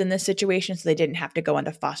kids in this situation, so they didn't have to go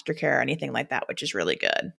into foster care or anything like that, which is really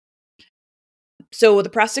good. So the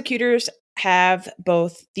prosecutors have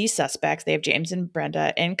both these suspects, they have James and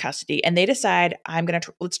Brenda in custody, and they decide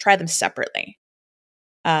let's try them separately.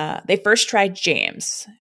 They first tried James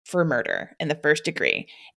for murder in the first degree,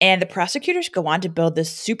 and the prosecutors go on to build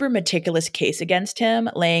this super meticulous case against him,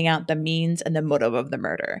 laying out the means and the motive of the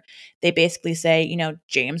murder. They basically say,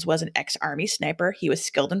 James was an ex-Army sniper. He was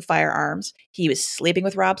skilled in firearms. He was sleeping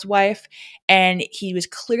with Rob's wife, and he was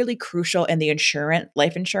clearly crucial in the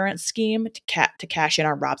life insurance scheme to cash in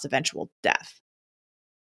on Rob's eventual death.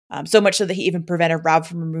 So much so that he even prevented Rob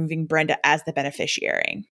from removing Brenda as the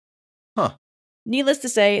beneficiary. Huh. Needless to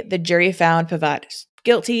say, the jury found Pavatt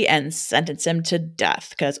guilty and sentenced him to death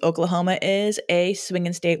because Oklahoma is a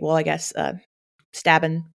swinging state. Well, I guess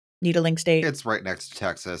stabbing, needling state. It's right next to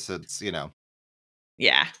Texas. It's,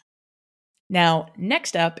 Yeah. Now,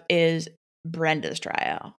 next up is Brenda's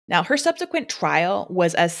trial. Now, her subsequent trial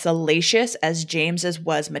was as salacious as James's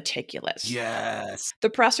was meticulous. Yes. The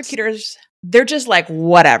prosecutors, they're just like,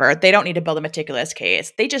 whatever. They don't need to build a meticulous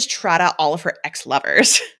case. They just trot out all of her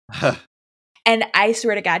ex-lovers. And I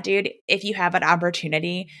swear to God, dude, if you have an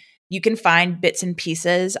opportunity, you can find bits and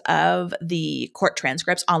pieces of the court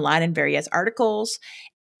transcripts online in various articles.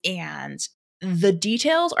 And the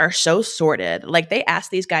details are so sorted. Like, they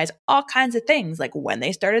asked these guys all kinds of things, like when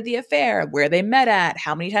they started the affair, where they met at,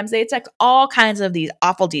 how many times they had sex, all kinds of these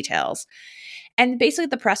awful details. And basically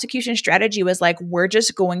the prosecution strategy was like, we're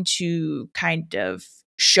just going to kind of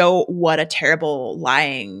show what a terrible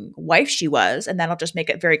lying wife she was, and that'll just make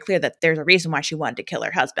it very clear that there's a reason why she wanted to kill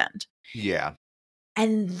her husband. Yeah.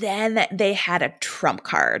 And then they had a trump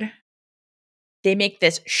card. They make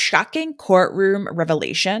this shocking courtroom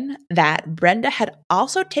revelation that Brenda had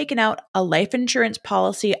also taken out a life insurance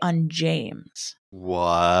policy on James.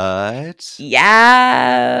 What?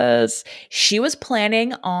 Yes. She was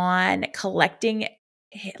planning on collecting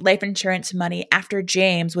life insurance money after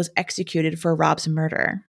James was executed for Rob's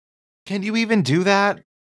murder. Can you even do that?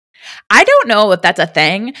 I don't know if that's a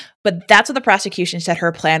thing, but that's what the prosecution said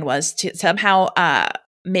her plan was, to somehow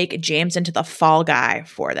make James into the fall guy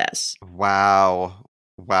for this. Wow.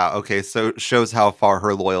 Wow. Okay. So shows how far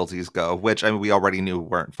her loyalties go, which I mean, we already knew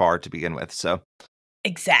weren't far to begin with. So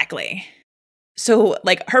Exactly. So,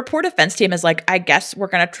 like, her poor defense team is like, I guess we're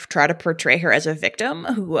going to try to portray her as a victim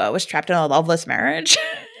who was trapped in a loveless marriage.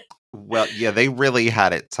 well, yeah, they really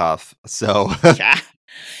had it tough. So Yeah.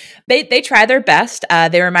 They try their best.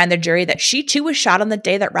 They remind the jury that she too was shot on the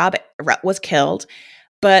day that Rob was killed.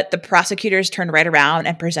 But the prosecutors turned right around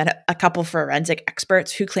and presented a couple forensic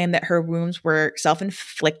experts who claimed that her wounds were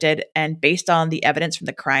self-inflicted, and based on the evidence from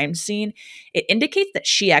the crime scene, it indicates that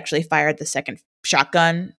she actually fired the second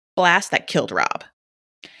shotgun blast that killed Rob.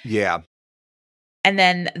 yeah. And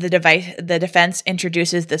then the defense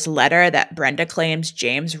introduces this letter that Brenda claims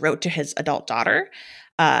James wrote to his adult daughter.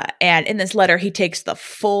 And in this letter, he takes the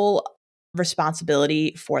full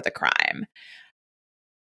responsibility for the crime.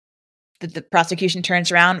 The prosecution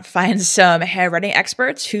turns around, finds some handwriting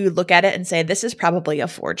experts who look at it and say, this is probably a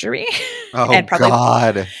forgery. Oh, And probably,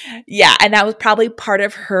 God. yeah. And that was probably part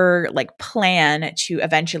of her like plan to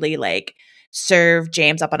eventually like serve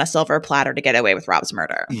James up on a silver platter to get away with Rob's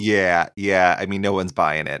murder. Yeah. Yeah. I mean, no one's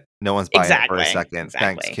buying it. No one's buying it for a second.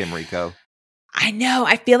 Exactly. Thanks, Kim Rico. I know.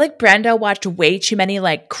 I feel like Brenda watched way too many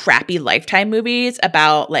like crappy Lifetime movies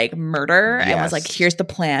about like murder and was like, Yes. here's the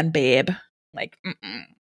plan, babe. Like, mm-mm.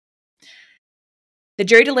 The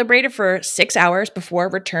jury deliberated for 6 hours before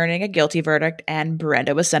returning a guilty verdict, and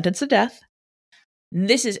Brenda was sentenced to death.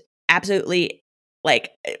 This is absolutely like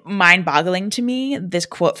mind-boggling to me, this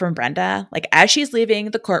quote from Brenda. Like, as she's leaving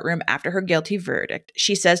the courtroom after her guilty verdict,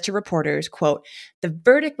 she says to reporters, quote, "The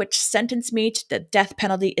verdict which sentenced me to the death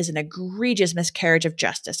penalty is an egregious miscarriage of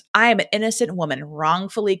justice. I am an innocent woman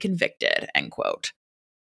wrongfully convicted," end quote.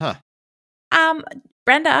 Huh.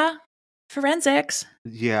 Brenda, forensics.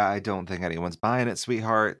 Yeah, I don't think anyone's buying it,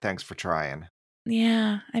 sweetheart. Thanks for trying.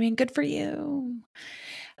 Yeah, I mean, good for you.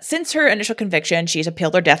 Since her initial conviction, she's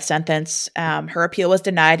appealed her death sentence. Her appeal was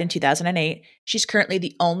denied in 2008. She's currently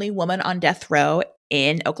the only woman on death row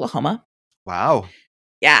in Oklahoma. Wow.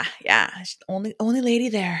 Yeah. She's the only lady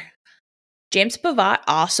there. James Pavatt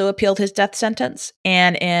also appealed his death sentence.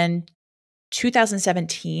 And in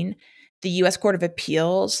 2017, the U.S. Court of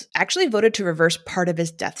Appeals actually voted to reverse part of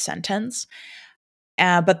his death sentence.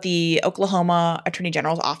 But the Oklahoma Attorney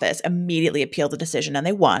General's office immediately appealed the decision, and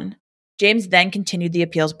they won. James then continued the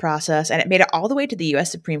appeals process, and it made it all the way to the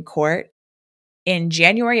U.S. Supreme Court. In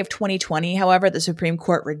January of 2020, however, the Supreme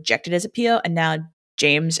Court rejected his appeal, and now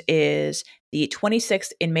James is the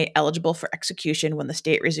 26th inmate eligible for execution when the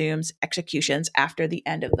state resumes executions after the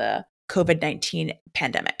end of the COVID-19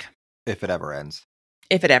 pandemic. If it ever ends.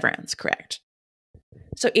 If it ever ends, correct.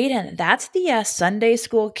 So, Aiden, that's the Sunday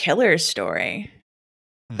School Killers story.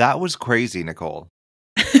 That was crazy, Nicole.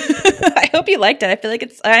 I hope you liked it. I feel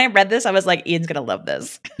like I read this, I was like, Ian's going to love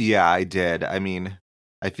this. Yeah, I did. I mean,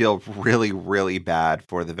 I feel really, really bad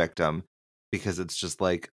for the victim because it's just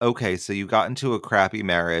like, okay, so you got into a crappy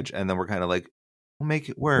marriage and then we're kind of like, we'll make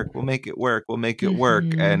it work. We'll make it work. We'll make it work.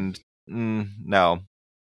 And no,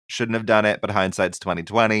 shouldn't have done it. But hindsight's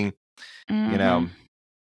 2020, you know,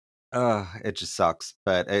 it just sucks.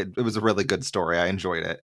 But it was a really good story. I enjoyed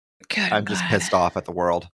it. I'm just pissed off at the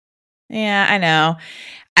world. Yeah, I know.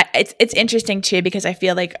 It's interesting too, because I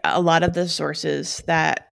feel like a lot of the sources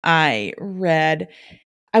that I read,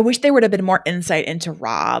 I wish there would have been more insight into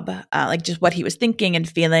Rob, like just what he was thinking and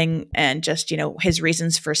feeling, and just, you know, his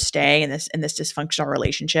reasons for staying in this dysfunctional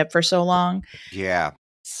relationship for so long. Yeah.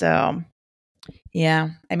 So, yeah,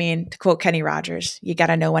 I mean, to quote Kenny Rogers, you got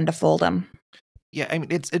to know when to fold him. Yeah, I mean,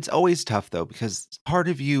 it's always tough though, because part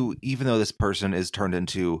of you, even though this person is turned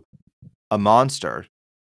into a monster,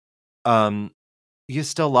 you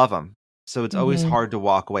still love him. So it's always hard to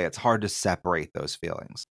walk away. It's hard to separate those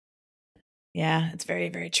feelings. Yeah, it's very,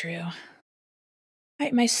 very true.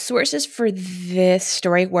 My sources for this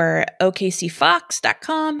story were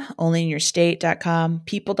okcfox.com, onlyinyourstate.com,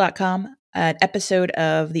 people.com, an episode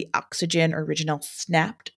of the Oxygen original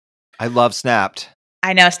Snapped. I love Snapped.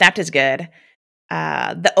 I know, Snapped is good.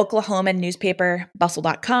 The Oklahoman newspaper,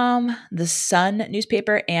 bustle.com, the Sun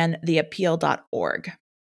newspaper, and theappeal.org.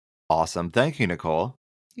 Awesome. Thank you, Nicole.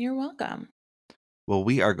 You're welcome. Well,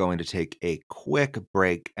 we are going to take a quick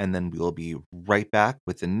break, and then we'll be right back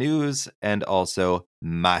with the news and also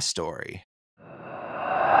my story.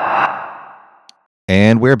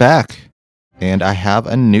 And we're back. And I have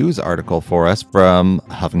a news article for us from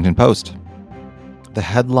Huffington Post. The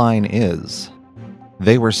headline is,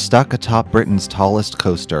 "They were stuck atop Britain's tallest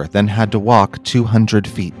coaster, then had to walk 200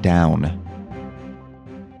 feet down."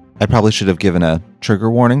 I probably should have given a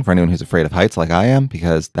trigger warning for anyone who's afraid of heights like I am,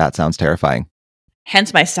 because that sounds terrifying.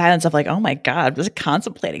 Hence my silence of like, oh my God, was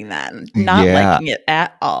contemplating that and not Yeah. liking it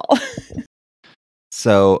at all.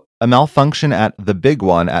 So, a malfunction at the big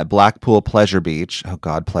one at Blackpool Pleasure Beach, oh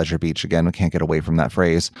God, Pleasure Beach again, we can't get away from that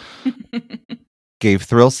phrase, gave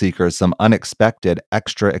thrill seekers some unexpected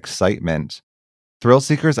extra excitement. Thrill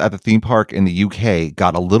seekers at the theme park in the UK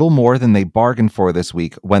got a little more than they bargained for this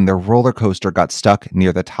week when their roller coaster got stuck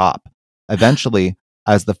near the top. Eventually,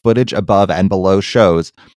 as the footage above and below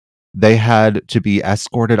shows, they had to be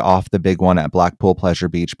escorted off the big one at Blackpool Pleasure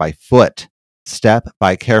Beach by foot, step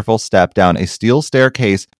by careful step down a steel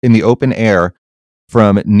staircase in the open air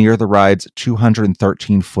from near the ride's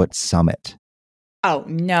 213-foot summit. Oh,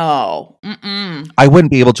 no. Mm-mm. I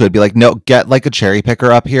wouldn't be able to. It'd be like, no, get like a cherry picker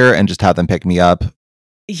up here and just have them pick me up.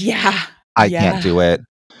 Yeah. I can't do it.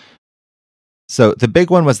 So the big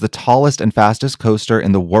one was the tallest and fastest coaster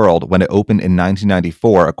in the world when it opened in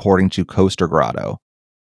 1994, according to Coaster Grotto.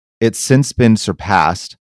 It's since been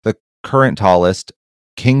surpassed. The current tallest,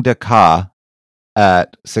 Kingda Ka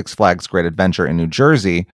at Six Flags Great Adventure in New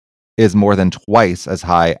Jersey, is more than twice as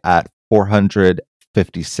high at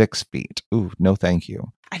 456 feet. Ooh, no thank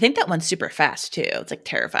you. I think that one's super fast too. It's like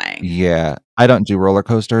terrifying. Yeah, I don't do roller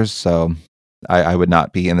coasters, so I would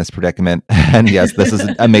not be in this predicament. And yes, this is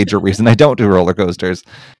a major reason I don't do roller coasters.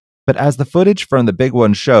 But as the footage from the big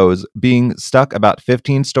one shows, being stuck about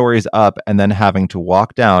 15 stories up and then having to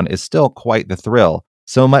walk down is still quite the thrill.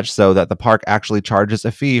 So much so that the park actually charges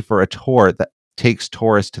a fee for a tour that takes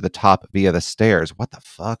tourists to the top via the stairs. What the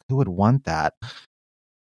fuck? Who would want that?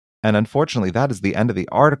 And unfortunately, that is the end of the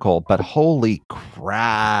article, but holy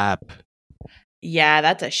crap. Yeah,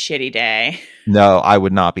 that's a shitty day. No, I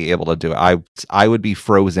would not be able to do it. I would be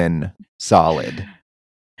frozen solid.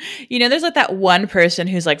 You know, there's like that one person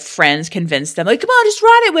who's like friends convince them, like, come on, just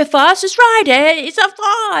ride it with us. Just ride it. It's not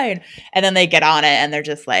fine. And then they get on it and they're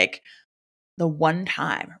just like, the one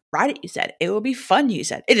time, ride it, you said. It will be fun, you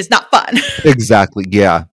said. It is not fun. Exactly.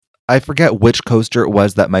 Yeah. I forget which coaster it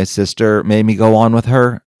was that my sister made me go on with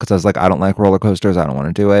her because I was like, I don't like roller coasters. I don't want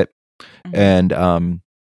to do it. Mhm. And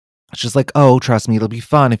she's like, oh, trust me, it'll be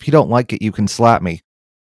fun. If you don't like it, you can slap me.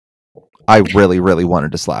 I really, really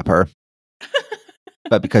wanted to slap her.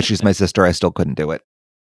 But because she's my sister, I still couldn't do it.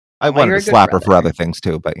 I Well, wanted you're to a good slap her for brother. other things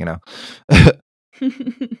too, but you know.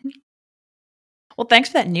 Well, thanks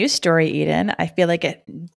for that news story, Eden. I feel like it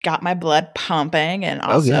got my blood pumping and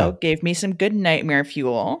Oh, also yeah. gave me some good nightmare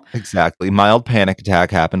fuel. Exactly. Mild panic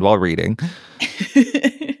attack happened while reading.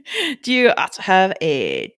 Do you also have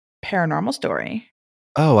a paranormal story?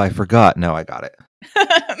 Oh, I forgot. No, I got it.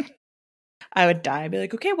 I would die and be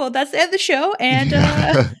like, okay, well, that's the end of the show. And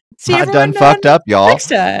see Not everyone done fucked up, y'all. next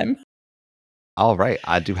time. All right,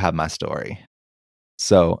 I do have my story.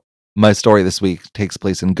 So, my story this week takes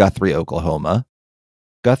place in Guthrie, Oklahoma.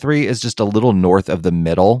 Guthrie is just a little north of the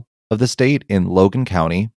middle of the state in Logan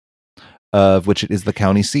County, of which it is the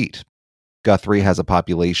county seat. Guthrie has a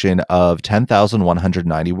population of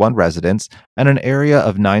 10,191 residents and an area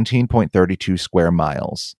of 19.32 square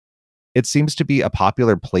miles. It seems to be a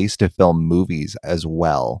popular place to film movies as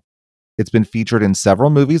well. It's been featured in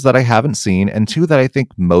several movies that I haven't seen, and two that I think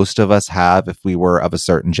most of us have if we were of a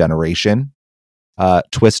certain generation.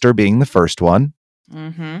 Twister being the first one.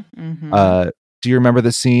 Do you remember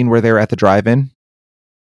the scene where they're at the drive-in?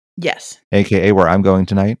 Yes. AKA where I'm going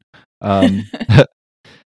tonight.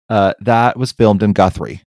 That was filmed in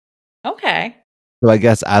Guthrie. Okay. So I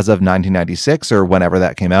guess as of 1996 or whenever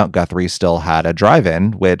that came out, Guthrie still had a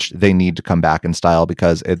drive-in, which they need to come back in style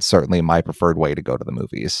because it's certainly my preferred way to go to the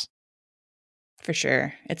movies. For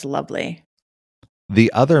sure. It's lovely.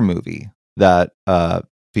 The other movie that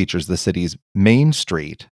features the city's main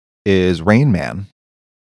street is Rain Man.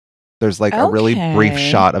 There's like a really brief Okay.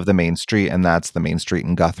 shot of the main street, and that's the main street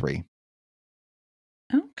in Guthrie.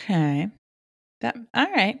 Okay.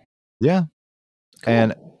 All right. Yeah. Cool.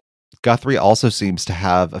 And Guthrie also seems to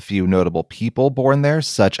have a few notable people born there,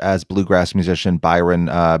 such as bluegrass musician Byron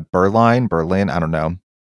Berlin, I don't know,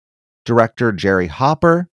 director Jerry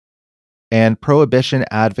Hopper, and prohibition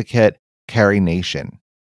advocate Carrie Nation.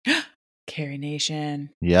 Carrie Nation.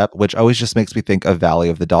 Yep, which always just makes me think of Valley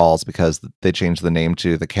of the Dolls because they changed the name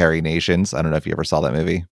to the Carrie Nations. I don't know if you ever saw that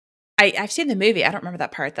movie. I've seen the movie. I don't remember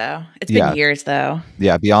that part though. It's been years though.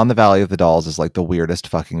 Yeah, Beyond the Valley of the Dolls is like the weirdest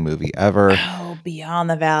fucking movie ever. Oh, Beyond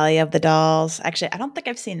the Valley of the Dolls. Actually, I don't think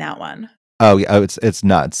I've seen that one. Oh yeah, it's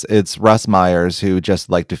nuts. It's Russ Myers who just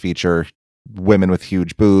like to feature women with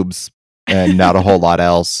huge boobs and not a whole lot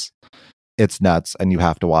else. It's nuts, and you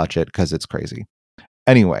have to watch it because it's crazy.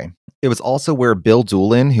 Anyway, it was also where Bill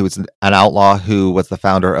Doolin, who was an outlaw who was the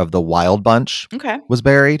founder of the Wild Bunch, Okay. was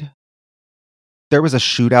buried. There was a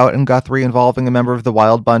shootout in Guthrie involving a member of the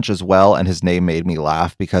Wild Bunch as well, and his name made me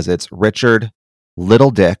laugh because it's Richard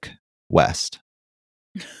Little Dick West.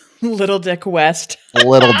 Little Dick West.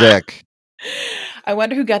 Little Dick. I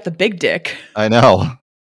wonder who got the big dick. I know.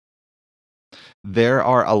 There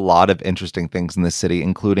are a lot of interesting things in the city,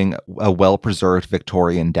 including a well-preserved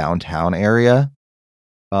Victorian downtown area,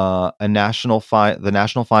 the National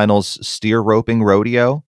Finals Steer Roping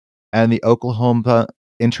Rodeo, and the Oklahoma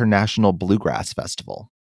International Bluegrass Festival.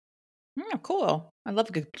 Oh, cool. I love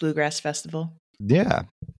a good bluegrass festival. Yeah.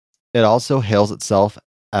 It also hails itself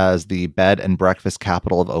as the bed and breakfast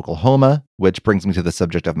capital of Oklahoma, which brings me to the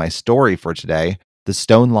subject of my story for today, the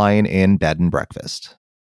Stone Lion Inn Bed and Breakfast.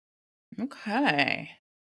 Okay.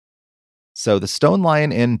 So the Stone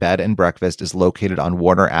Lion Inn Bed and Breakfast is located on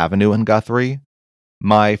Warner Avenue in Guthrie.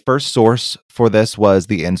 My first source for this was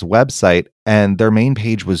the inn's website, and their main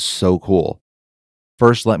page was so cool.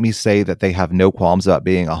 First, let me say that they have no qualms about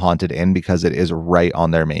being a haunted inn because it is right on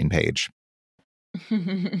their main page.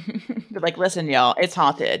 They're like, listen, y'all, it's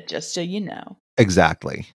haunted, just so you know.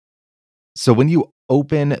 Exactly. So when you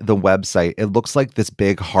open the website, it looks like this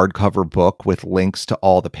big hardcover book with links to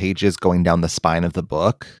all the pages going down the spine of the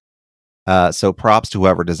book. So props to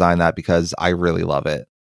whoever designed that because I really love it.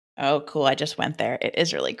 Oh, cool. I just went there. It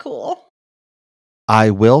is really cool. I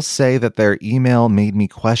will say that their email made me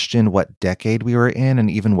question what decade we were in and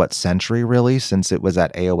even what century, really, since it was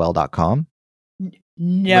at AOL.com.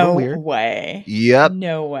 No way. Yep.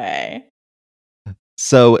 No way.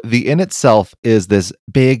 So the inn itself is this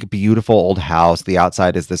big, beautiful old house. The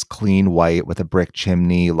outside is this clean white with a brick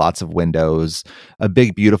chimney, lots of windows, a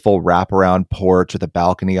big, beautiful wraparound porch with a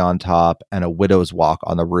balcony on top, and a widow's walk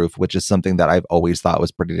on the roof, which is something that I've always thought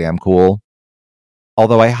was pretty damn cool.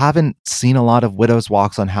 Although I haven't seen a lot of widow's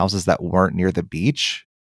walks on houses that weren't near the beach.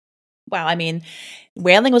 Well, I mean,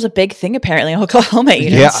 whaling was a big thing apparently in Oklahoma.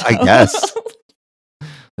 Yeah, so. I guess.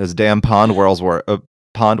 Those damn pond whales were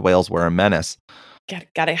a menace.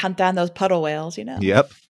 Got to hunt down those puddle whales, you know? Yep.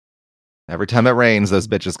 Every time it rains, those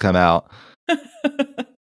bitches come out.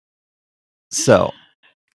 So,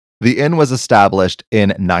 the inn was established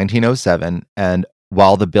in 1907, and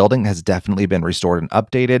while the building has definitely been restored and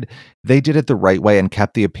updated, they did it the right way and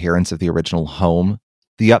kept the appearance of the original home.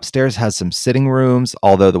 The upstairs has some sitting rooms,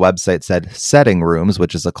 although the website said setting rooms,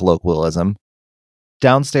 which is a colloquialism.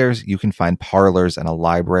 Downstairs, you can find parlors and a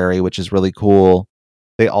library, which is really cool.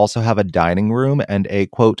 They also have a dining room and a,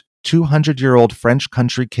 quote, 200-year-old French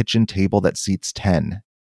country kitchen table that seats 10.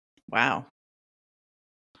 Wow.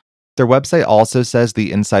 Their website also says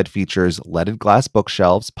the inside features leaded glass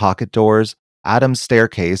bookshelves, pocket doors, Adam's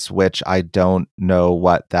staircase, which I don't know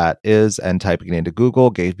what that is, and typing it into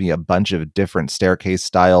Google gave me a bunch of different staircase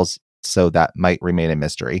styles, so that might remain a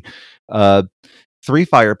mystery. 3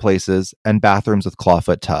 fireplaces and bathrooms with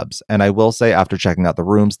clawfoot tubs. And I will say, after checking out the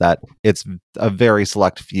rooms, that it's a very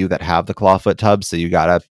select few that have the clawfoot tubs, so you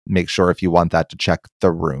gotta make sure if you want that to check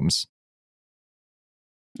the rooms.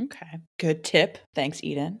 Okay. Good tip. Thanks,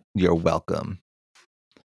 Eden. You're welcome.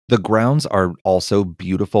 The grounds are also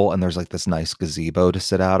beautiful, and there's like this nice gazebo to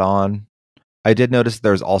sit out on. I did notice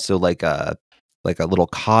there's also like a little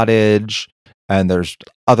cottage, and there's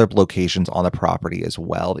other locations on the property as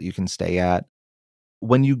well that you can stay at.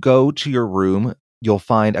 When you go to your room, you'll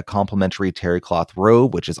find a complimentary terry cloth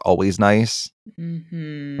robe, which is always nice.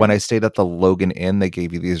 Mm-hmm. When I stayed at the Logan Inn, they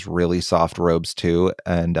gave you these really soft robes too.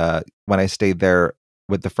 And when I stayed there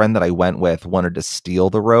with the friend that I went with, wanted to steal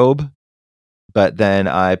the robe. But then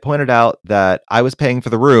I pointed out that I was paying for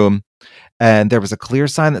the room, and there was a clear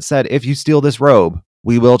sign that said, if you steal this robe,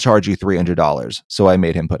 we will charge you $300. So I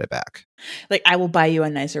made him put it back. Like, I will buy you a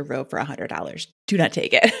nicer robe for $100. Do not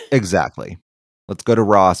take it. Exactly. Let's go to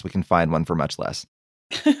Ross. We can find one for much less.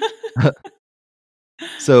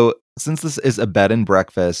 So since this is a bed and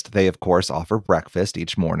breakfast, they of course offer breakfast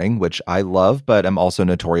each morning, which I love, but I'm also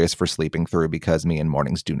notorious for sleeping through because me and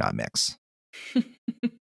mornings do not mix.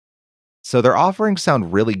 So their offerings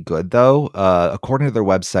sound really good, though. According to their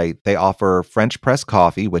website, they offer French press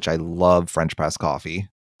coffee, which I love French press coffee.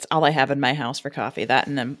 It's all I have in my house for coffee, that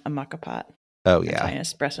and a maca pot. Oh, yeah. An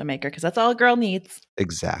espresso maker, because that's all a girl needs.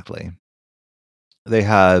 Exactly. They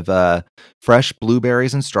have fresh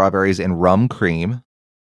blueberries and strawberries in rum cream,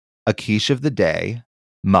 a quiche of the day,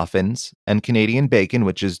 muffins, and Canadian bacon,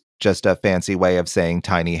 which is just a fancy way of saying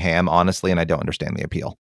tiny ham, honestly, and I don't understand the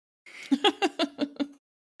appeal.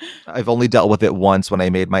 I've only dealt with it once when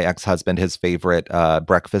I made my ex-husband his favorite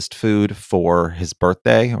breakfast food for his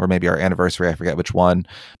birthday, or maybe our anniversary, I forget which one,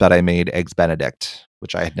 but I made Eggs Benedict,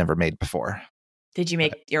 which I had never made before. Did you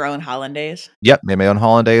make your own hollandaise? Yep, made my own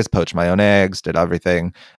hollandaise, poached my own eggs, did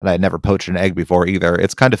everything. And I had never poached an egg before either.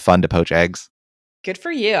 It's kind of fun to poach eggs. Good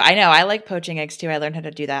for you. I know. I like poaching eggs too. I learned how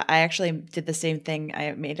to do that. I actually did the same thing.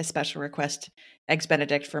 I made a special request eggs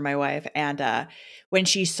Benedict for my wife. And when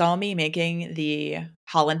she saw me making the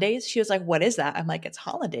hollandaise, she was like, "What is that?" I'm like, "It's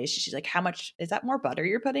hollandaise." She's like, "How much is that? More butter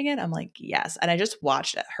you're putting in?" I'm like, "Yes." And I just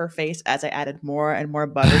watched her face as I added more and more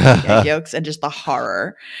butter to the egg yolks and just the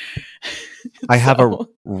horror. I have a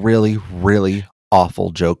really, really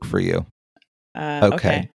awful joke for you.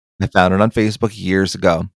 Okay. I found it on Facebook years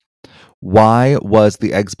ago. Why was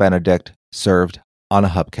the Eggs Benedict served on a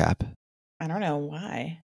hubcap? I don't know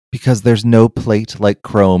why. Because there's no plate like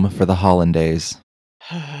chrome for the hollandaise.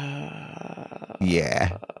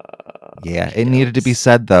 Yeah. Yeah. It needed to be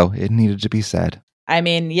said, though. It needed to be said. I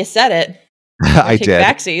mean, you said it. I did.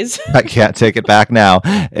 Backsies. I can't take it back now.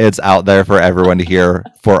 It's out there for everyone to hear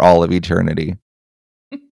for all of eternity.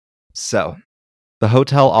 So, the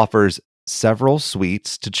hotel offers several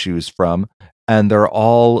suites to choose from, and they're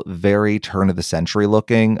all very turn of the century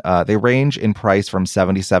looking. They range in price from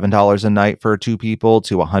 $77 a night for 2 people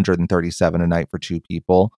to $137 a night for 2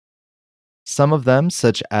 people. Some of them,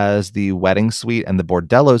 such as the wedding suite and the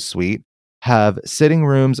bordello suite, have sitting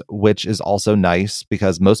rooms, which is also nice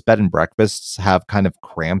because most bed and breakfasts have kind of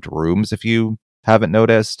cramped rooms, if you haven't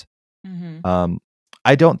noticed. Mm-hmm.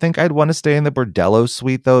 I don't think I'd want to stay in the bordello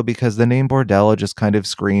suite, though, because the name bordello just kind of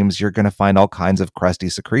screams you're going to find all kinds of crusty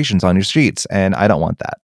secretions on your sheets, and I don't want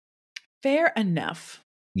that. Fair enough.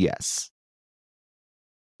 Yes.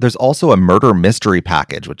 There's also a murder mystery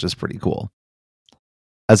package, which is pretty cool.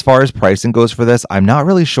 As far as pricing goes for this, I'm not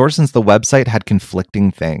really sure since the website had conflicting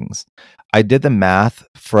things. I did the math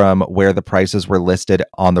from where the prices were listed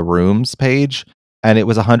on the rooms page, and it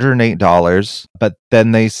was $108, but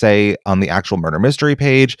then they say on the actual murder mystery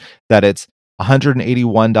page that it's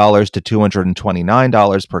 $181 to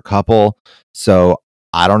 $229 per couple. So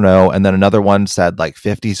I don't know. And then another one said like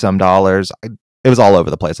 50 some dollars. It was all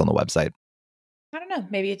over the place on the website. I don't know.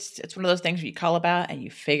 Maybe it's one of those things where you call about and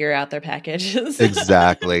you figure out their packages.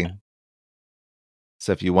 Exactly.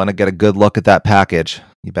 So if you want to get a good look at that package,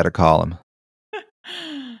 you better call them.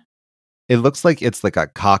 It looks like it's like a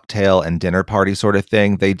cocktail and dinner party sort of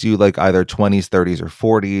thing. They do like either 20s, 30s, or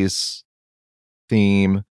 40s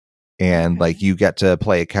theme. And like you get to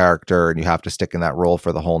play a character and you have to stick in that role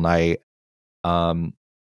for the whole night.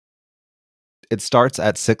 It starts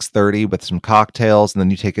at 6:30 with some cocktails, and then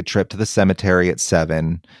you take a trip to the cemetery at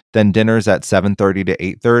 7. Then dinner's at 7:30 to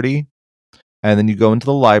 8:30. And then you go into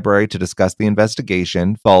the library to discuss the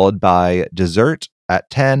investigation, followed by dessert at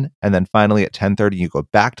 10, and then finally at 10:30 you go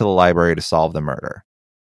back to the library to solve the murder.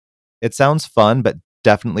 It sounds fun, but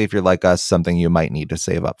definitely if you're like us, something you might need to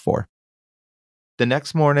save up for. The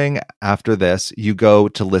next morning after this, you go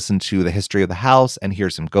to listen to the history of the house and hear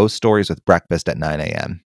some ghost stories with breakfast at 9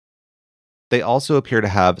 a.m. They also appear to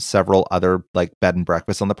have several other like bed and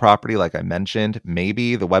breakfasts on the property, like I mentioned.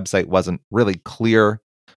 Maybe the website wasn't really clear,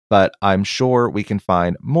 but I'm sure we can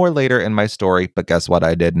find more later in my story. But guess what?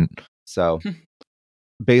 I didn't. So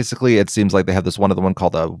basically, it seems like they have this one other one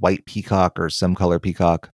called a White Peacock or some color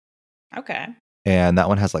peacock. Okay. And that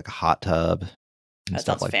one has like a hot tub. That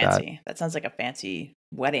sounds like fancy. That sounds like a fancy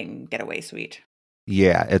wedding getaway suite.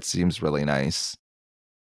 Yeah, it seems really nice.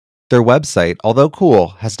 Their website, although cool,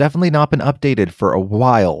 has definitely not been updated for a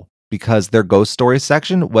while because their ghost stories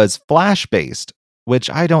section was Flash-based, which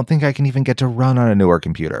I don't think I can even get to run on a newer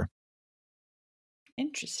computer.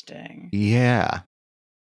 Interesting. Yeah.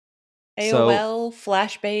 AOL,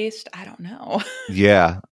 Flash-based, I don't know.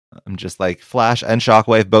 Yeah. I'm just like, Flash and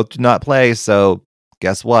Shockwave both do not play, so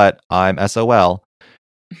guess what? I'm SOL.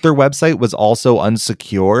 Their website was also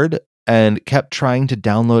unsecured and kept trying to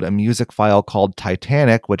download a music file called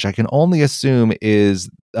Titanic, which I can only assume is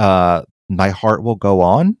My Heart Will Go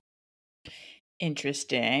On.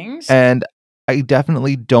 Interesting. And I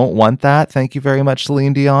definitely don't want that. Thank you very much,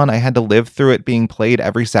 Celine Dion. I had to live through it being played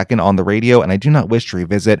every second on the radio, and I do not wish to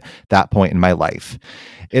revisit that point in my life.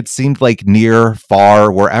 It seemed like near,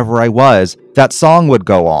 far, wherever I was, that song would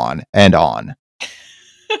go on and on.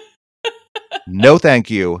 No, thank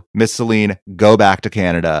you, Miss Celine. Go back to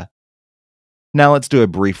Canada. Now let's do a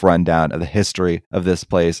brief rundown of the history of this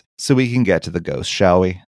place so we can get to the ghosts, shall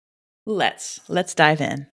we? Let's dive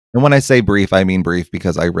in. And when I say brief, I mean brief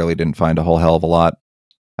because I really didn't find a whole hell of a lot.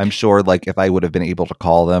 I'm sure like if I would have been able to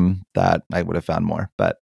call them, that I would have found more,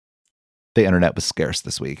 but the internet was scarce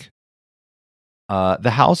this week.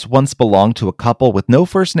 The house once belonged to a couple with no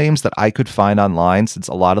first names that I could find online, since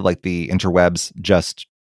a lot of like the interwebs just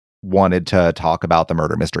wanted to talk about the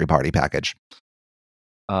murder mystery party package.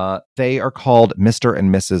 They are called Mr.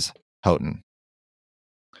 and Mrs. Houghton.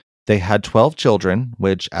 They had 12 children,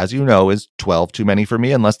 which, as you know, is 12 too many for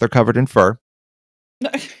me unless they're covered in fur.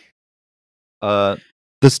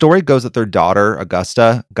 The story goes that their daughter,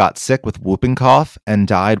 Augusta, got sick with whooping cough and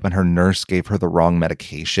died when her nurse gave her the wrong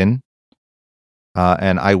medication.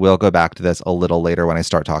 And I will go back to this a little later when I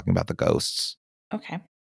start talking about the ghosts. Okay.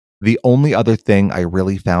 The only other thing I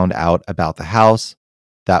really found out about the house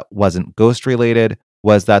that wasn't ghost related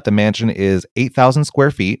was that the mansion is 8,000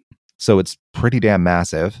 square feet, so it's pretty damn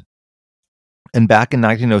massive. And back in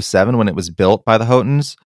 1907, when it was built by the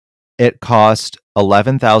Houghtons, it cost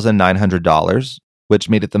 $11,900, which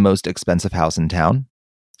made it the most expensive house in town.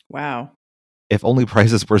 Wow. If only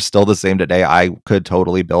prices were still the same today, I could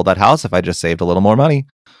totally build that house if I just saved a little more money.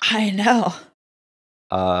 I know.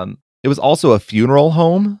 It was also a funeral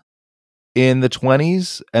home in the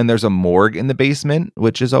 20s, and there's a morgue in the basement,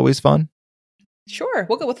 which is always fun. Sure,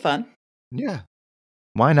 we'll go with fun. Yeah.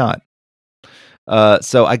 Why not?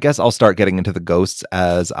 So I guess I'll start getting into the ghosts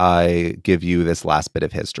as I give you this last bit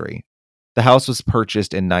of history. The house was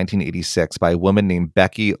purchased in 1986 by a woman named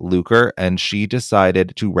Becky Luker, and she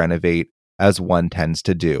decided to renovate as one tends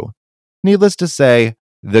to do. Needless to say,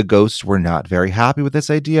 the ghosts were not very happy with this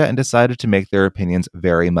idea and decided to make their opinions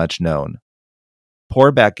very much known.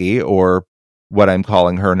 Poor Becky, or what I'm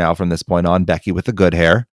calling her now from this point on, Becky with the good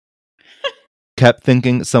hair, kept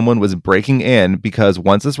thinking someone was breaking in because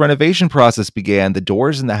once this renovation process began, the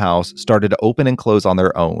doors in the house started to open and close on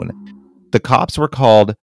their own. The cops were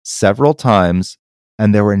called several times,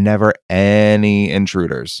 and there were never any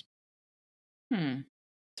intruders.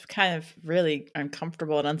 It's kind of really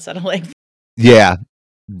uncomfortable and unsettling. Yeah,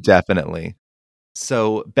 definitely.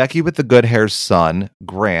 So Becky with the good hair's son,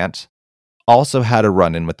 Grant, also had a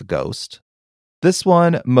run-in with the ghost. This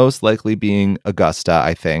one most likely being Augusta,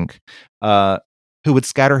 I think, who would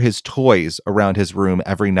scatter his toys around his room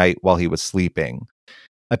every night while he was sleeping.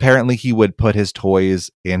 Apparently, he would put his toys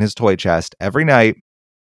in his toy chest every night,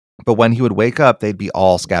 but when he would wake up, they'd be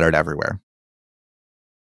all scattered everywhere.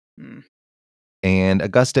 And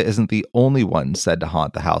Augusta isn't the only one said to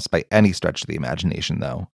haunt the house by any stretch of the imagination,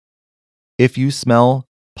 though. If you smell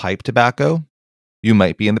pipe tobacco, you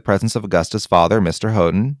might be in the presence of Augusta's father, Mr.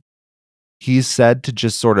 Houghton. He's said to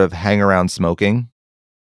just sort of hang around smoking.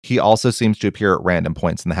 He also seems to appear at random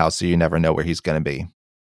points in the house, so you never know where he's going to be.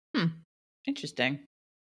 Interesting.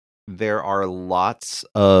 There are lots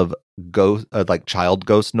of child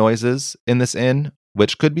ghost noises in this inn,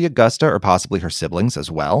 which could be Augusta or possibly her siblings as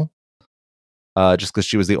well. Just because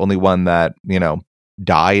she was the only one that,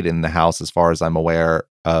 died in the house, as far as I'm aware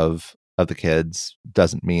of the kids,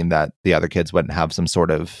 doesn't mean that the other kids wouldn't have some sort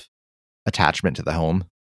of attachment to the home.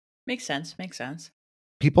 Makes sense.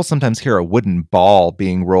 People sometimes hear a wooden ball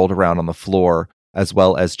being rolled around on the floor, as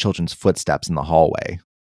well as children's footsteps in the hallway.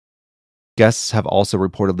 Guests have also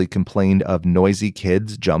reportedly complained of noisy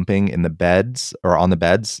kids jumping in the beds or on the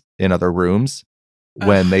beds in other rooms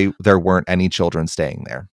when there weren't any children staying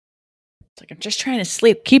there. It's like, I'm just trying to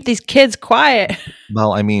sleep. Keep these kids quiet.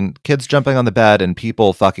 Well, I mean, kids jumping on the bed and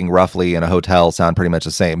people fucking roughly in a hotel sound pretty much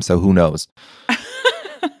the same, so who knows?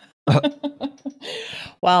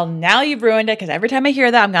 Well, now you've ruined it, because every time I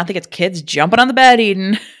hear that, I'm going to think it's kids jumping on the bed,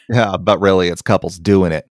 Eden. Yeah, but really, it's couples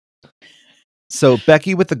doing it. So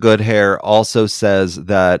Becky with the good hair also says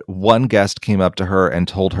that one guest came up to her and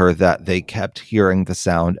told her that they kept hearing the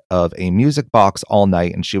sound of a music box all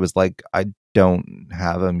night, and she was like, I don't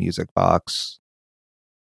have a music box.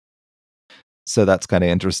 So that's kind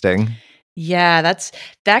of interesting. Yeah,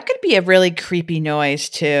 that could be a really creepy noise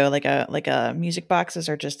too. Like a music boxes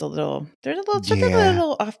are just a little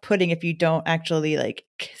off-putting if you don't actually like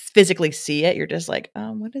physically see it. You're just like,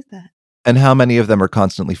 what is that? And how many of them are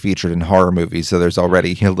constantly featured in horror movies? So there's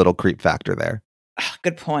already a little creep factor there.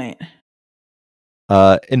 Good point.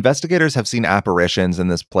 Investigators have seen apparitions in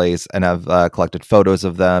this place and have collected photos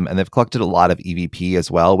of them, and they've collected a lot of EVP as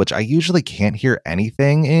well, which I usually can't hear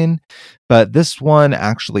anything in, but this one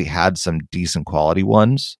actually had some decent quality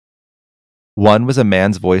ones. One was a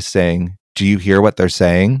man's voice saying, "Do you hear what they're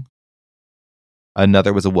saying?"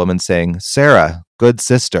 Another was a woman saying, "Sarah, good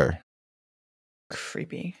sister."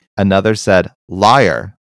 Creepy. Another said,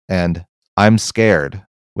 "Liar," and "I'm scared,"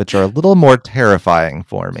 which are a little more terrifying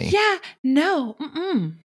for me. Yeah, no.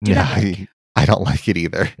 I don't like it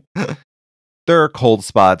either. There are cold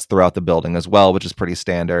spots throughout the building as well, which is pretty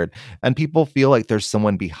standard. And people feel like there's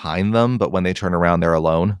someone behind them, but when they turn around, they're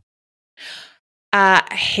alone.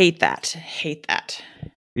 Hate that.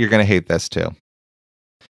 You're going to hate this too.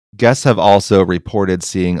 Guests have also reported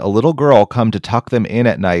seeing a little girl come to tuck them in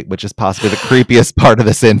at night, which is possibly the creepiest part of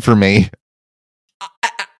this inn for me.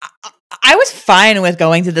 I was fine with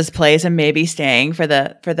going to this place and maybe staying for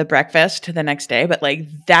the breakfast the next day, but like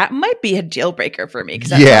that might be a deal breaker for me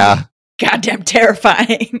because that sounds like goddamn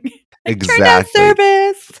terrifying. Like, turn down exactly.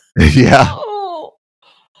 service. Yeah. Oh.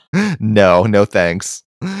 No thanks.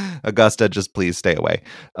 Augusta, just please stay away.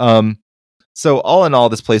 So all in all,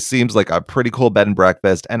 this place seems like a pretty cool bed and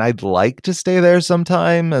breakfast, and I'd like to stay there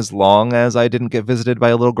sometime as long as I didn't get visited by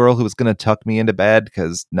a little girl who was going to tuck me into bed,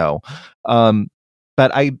 because no.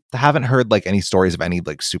 But I haven't heard like any stories of any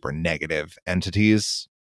like super negative entities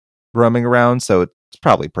roaming around, so it's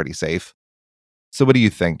probably pretty safe. So what do you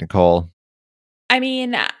think, Nicole? I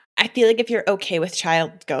mean, I feel like if you're okay with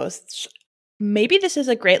child ghosts, maybe this is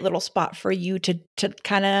a great little spot for you to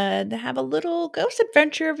kind of have a little ghost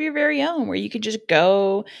adventure of your very own, where you could just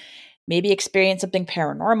go, maybe experience something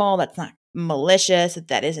paranormal that's not malicious,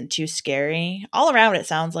 that isn't too scary. All around, it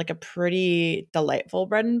sounds like a pretty delightful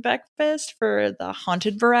bread and breakfast for the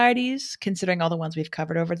haunted varieties, considering all the ones we've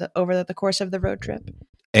covered over the course of the road trip.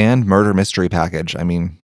 And murder mystery package. I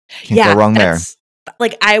mean, can't Yeah, go wrong there.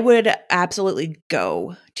 Like, I would absolutely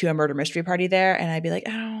go to a murder mystery party there, and I'd be like,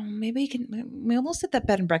 oh, maybe we'll sit that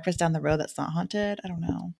bed and breakfast down the road that's not haunted. I don't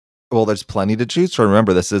know. Well, there's plenty to choose from.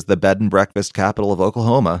 Remember, this is the bed and breakfast capital of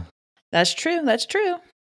Oklahoma. That's true. That's true.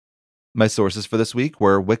 My sources for this week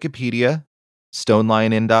were Wikipedia,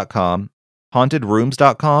 StonelionInn.com,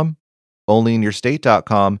 HauntedRooms.com,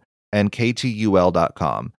 OnlyInYourState.com, and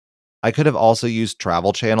KTUL.com. I could have also used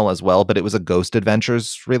Travel Channel as well, but it was a Ghost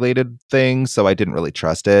Adventures related thing, so I didn't really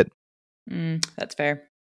trust it. That's fair.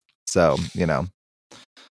 So,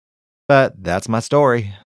 But that's my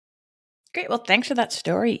story. Great. Well, thanks for that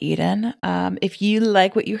story, Eden. If you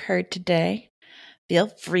like what you heard today, feel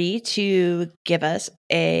free to give us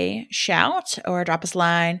a shout or drop us a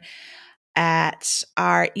line at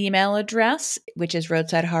our email address, which is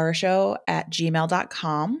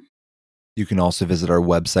roadsidehorrorshow@gmail.com. You can also visit our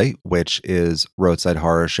website, which is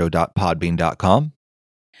roadsidehorrorshow.podbean.com.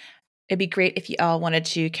 It'd be great if you all wanted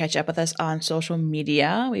to catch up with us on social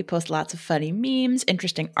media. We post lots of funny memes,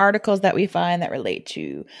 interesting articles that we find that relate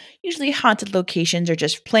to usually haunted locations or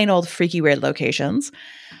just plain old freaky weird locations.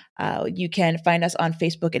 You can find us on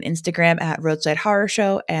Facebook and Instagram at Roadside Horror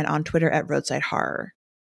Show and on Twitter at Roadside Horror.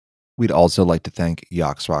 We'd also like to thank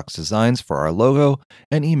Yox Rocks Designs for our logo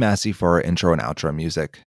and eMassey for our intro and outro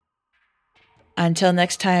music. Until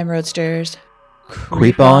next time, Roadsters,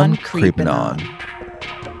 creep on, creeping on.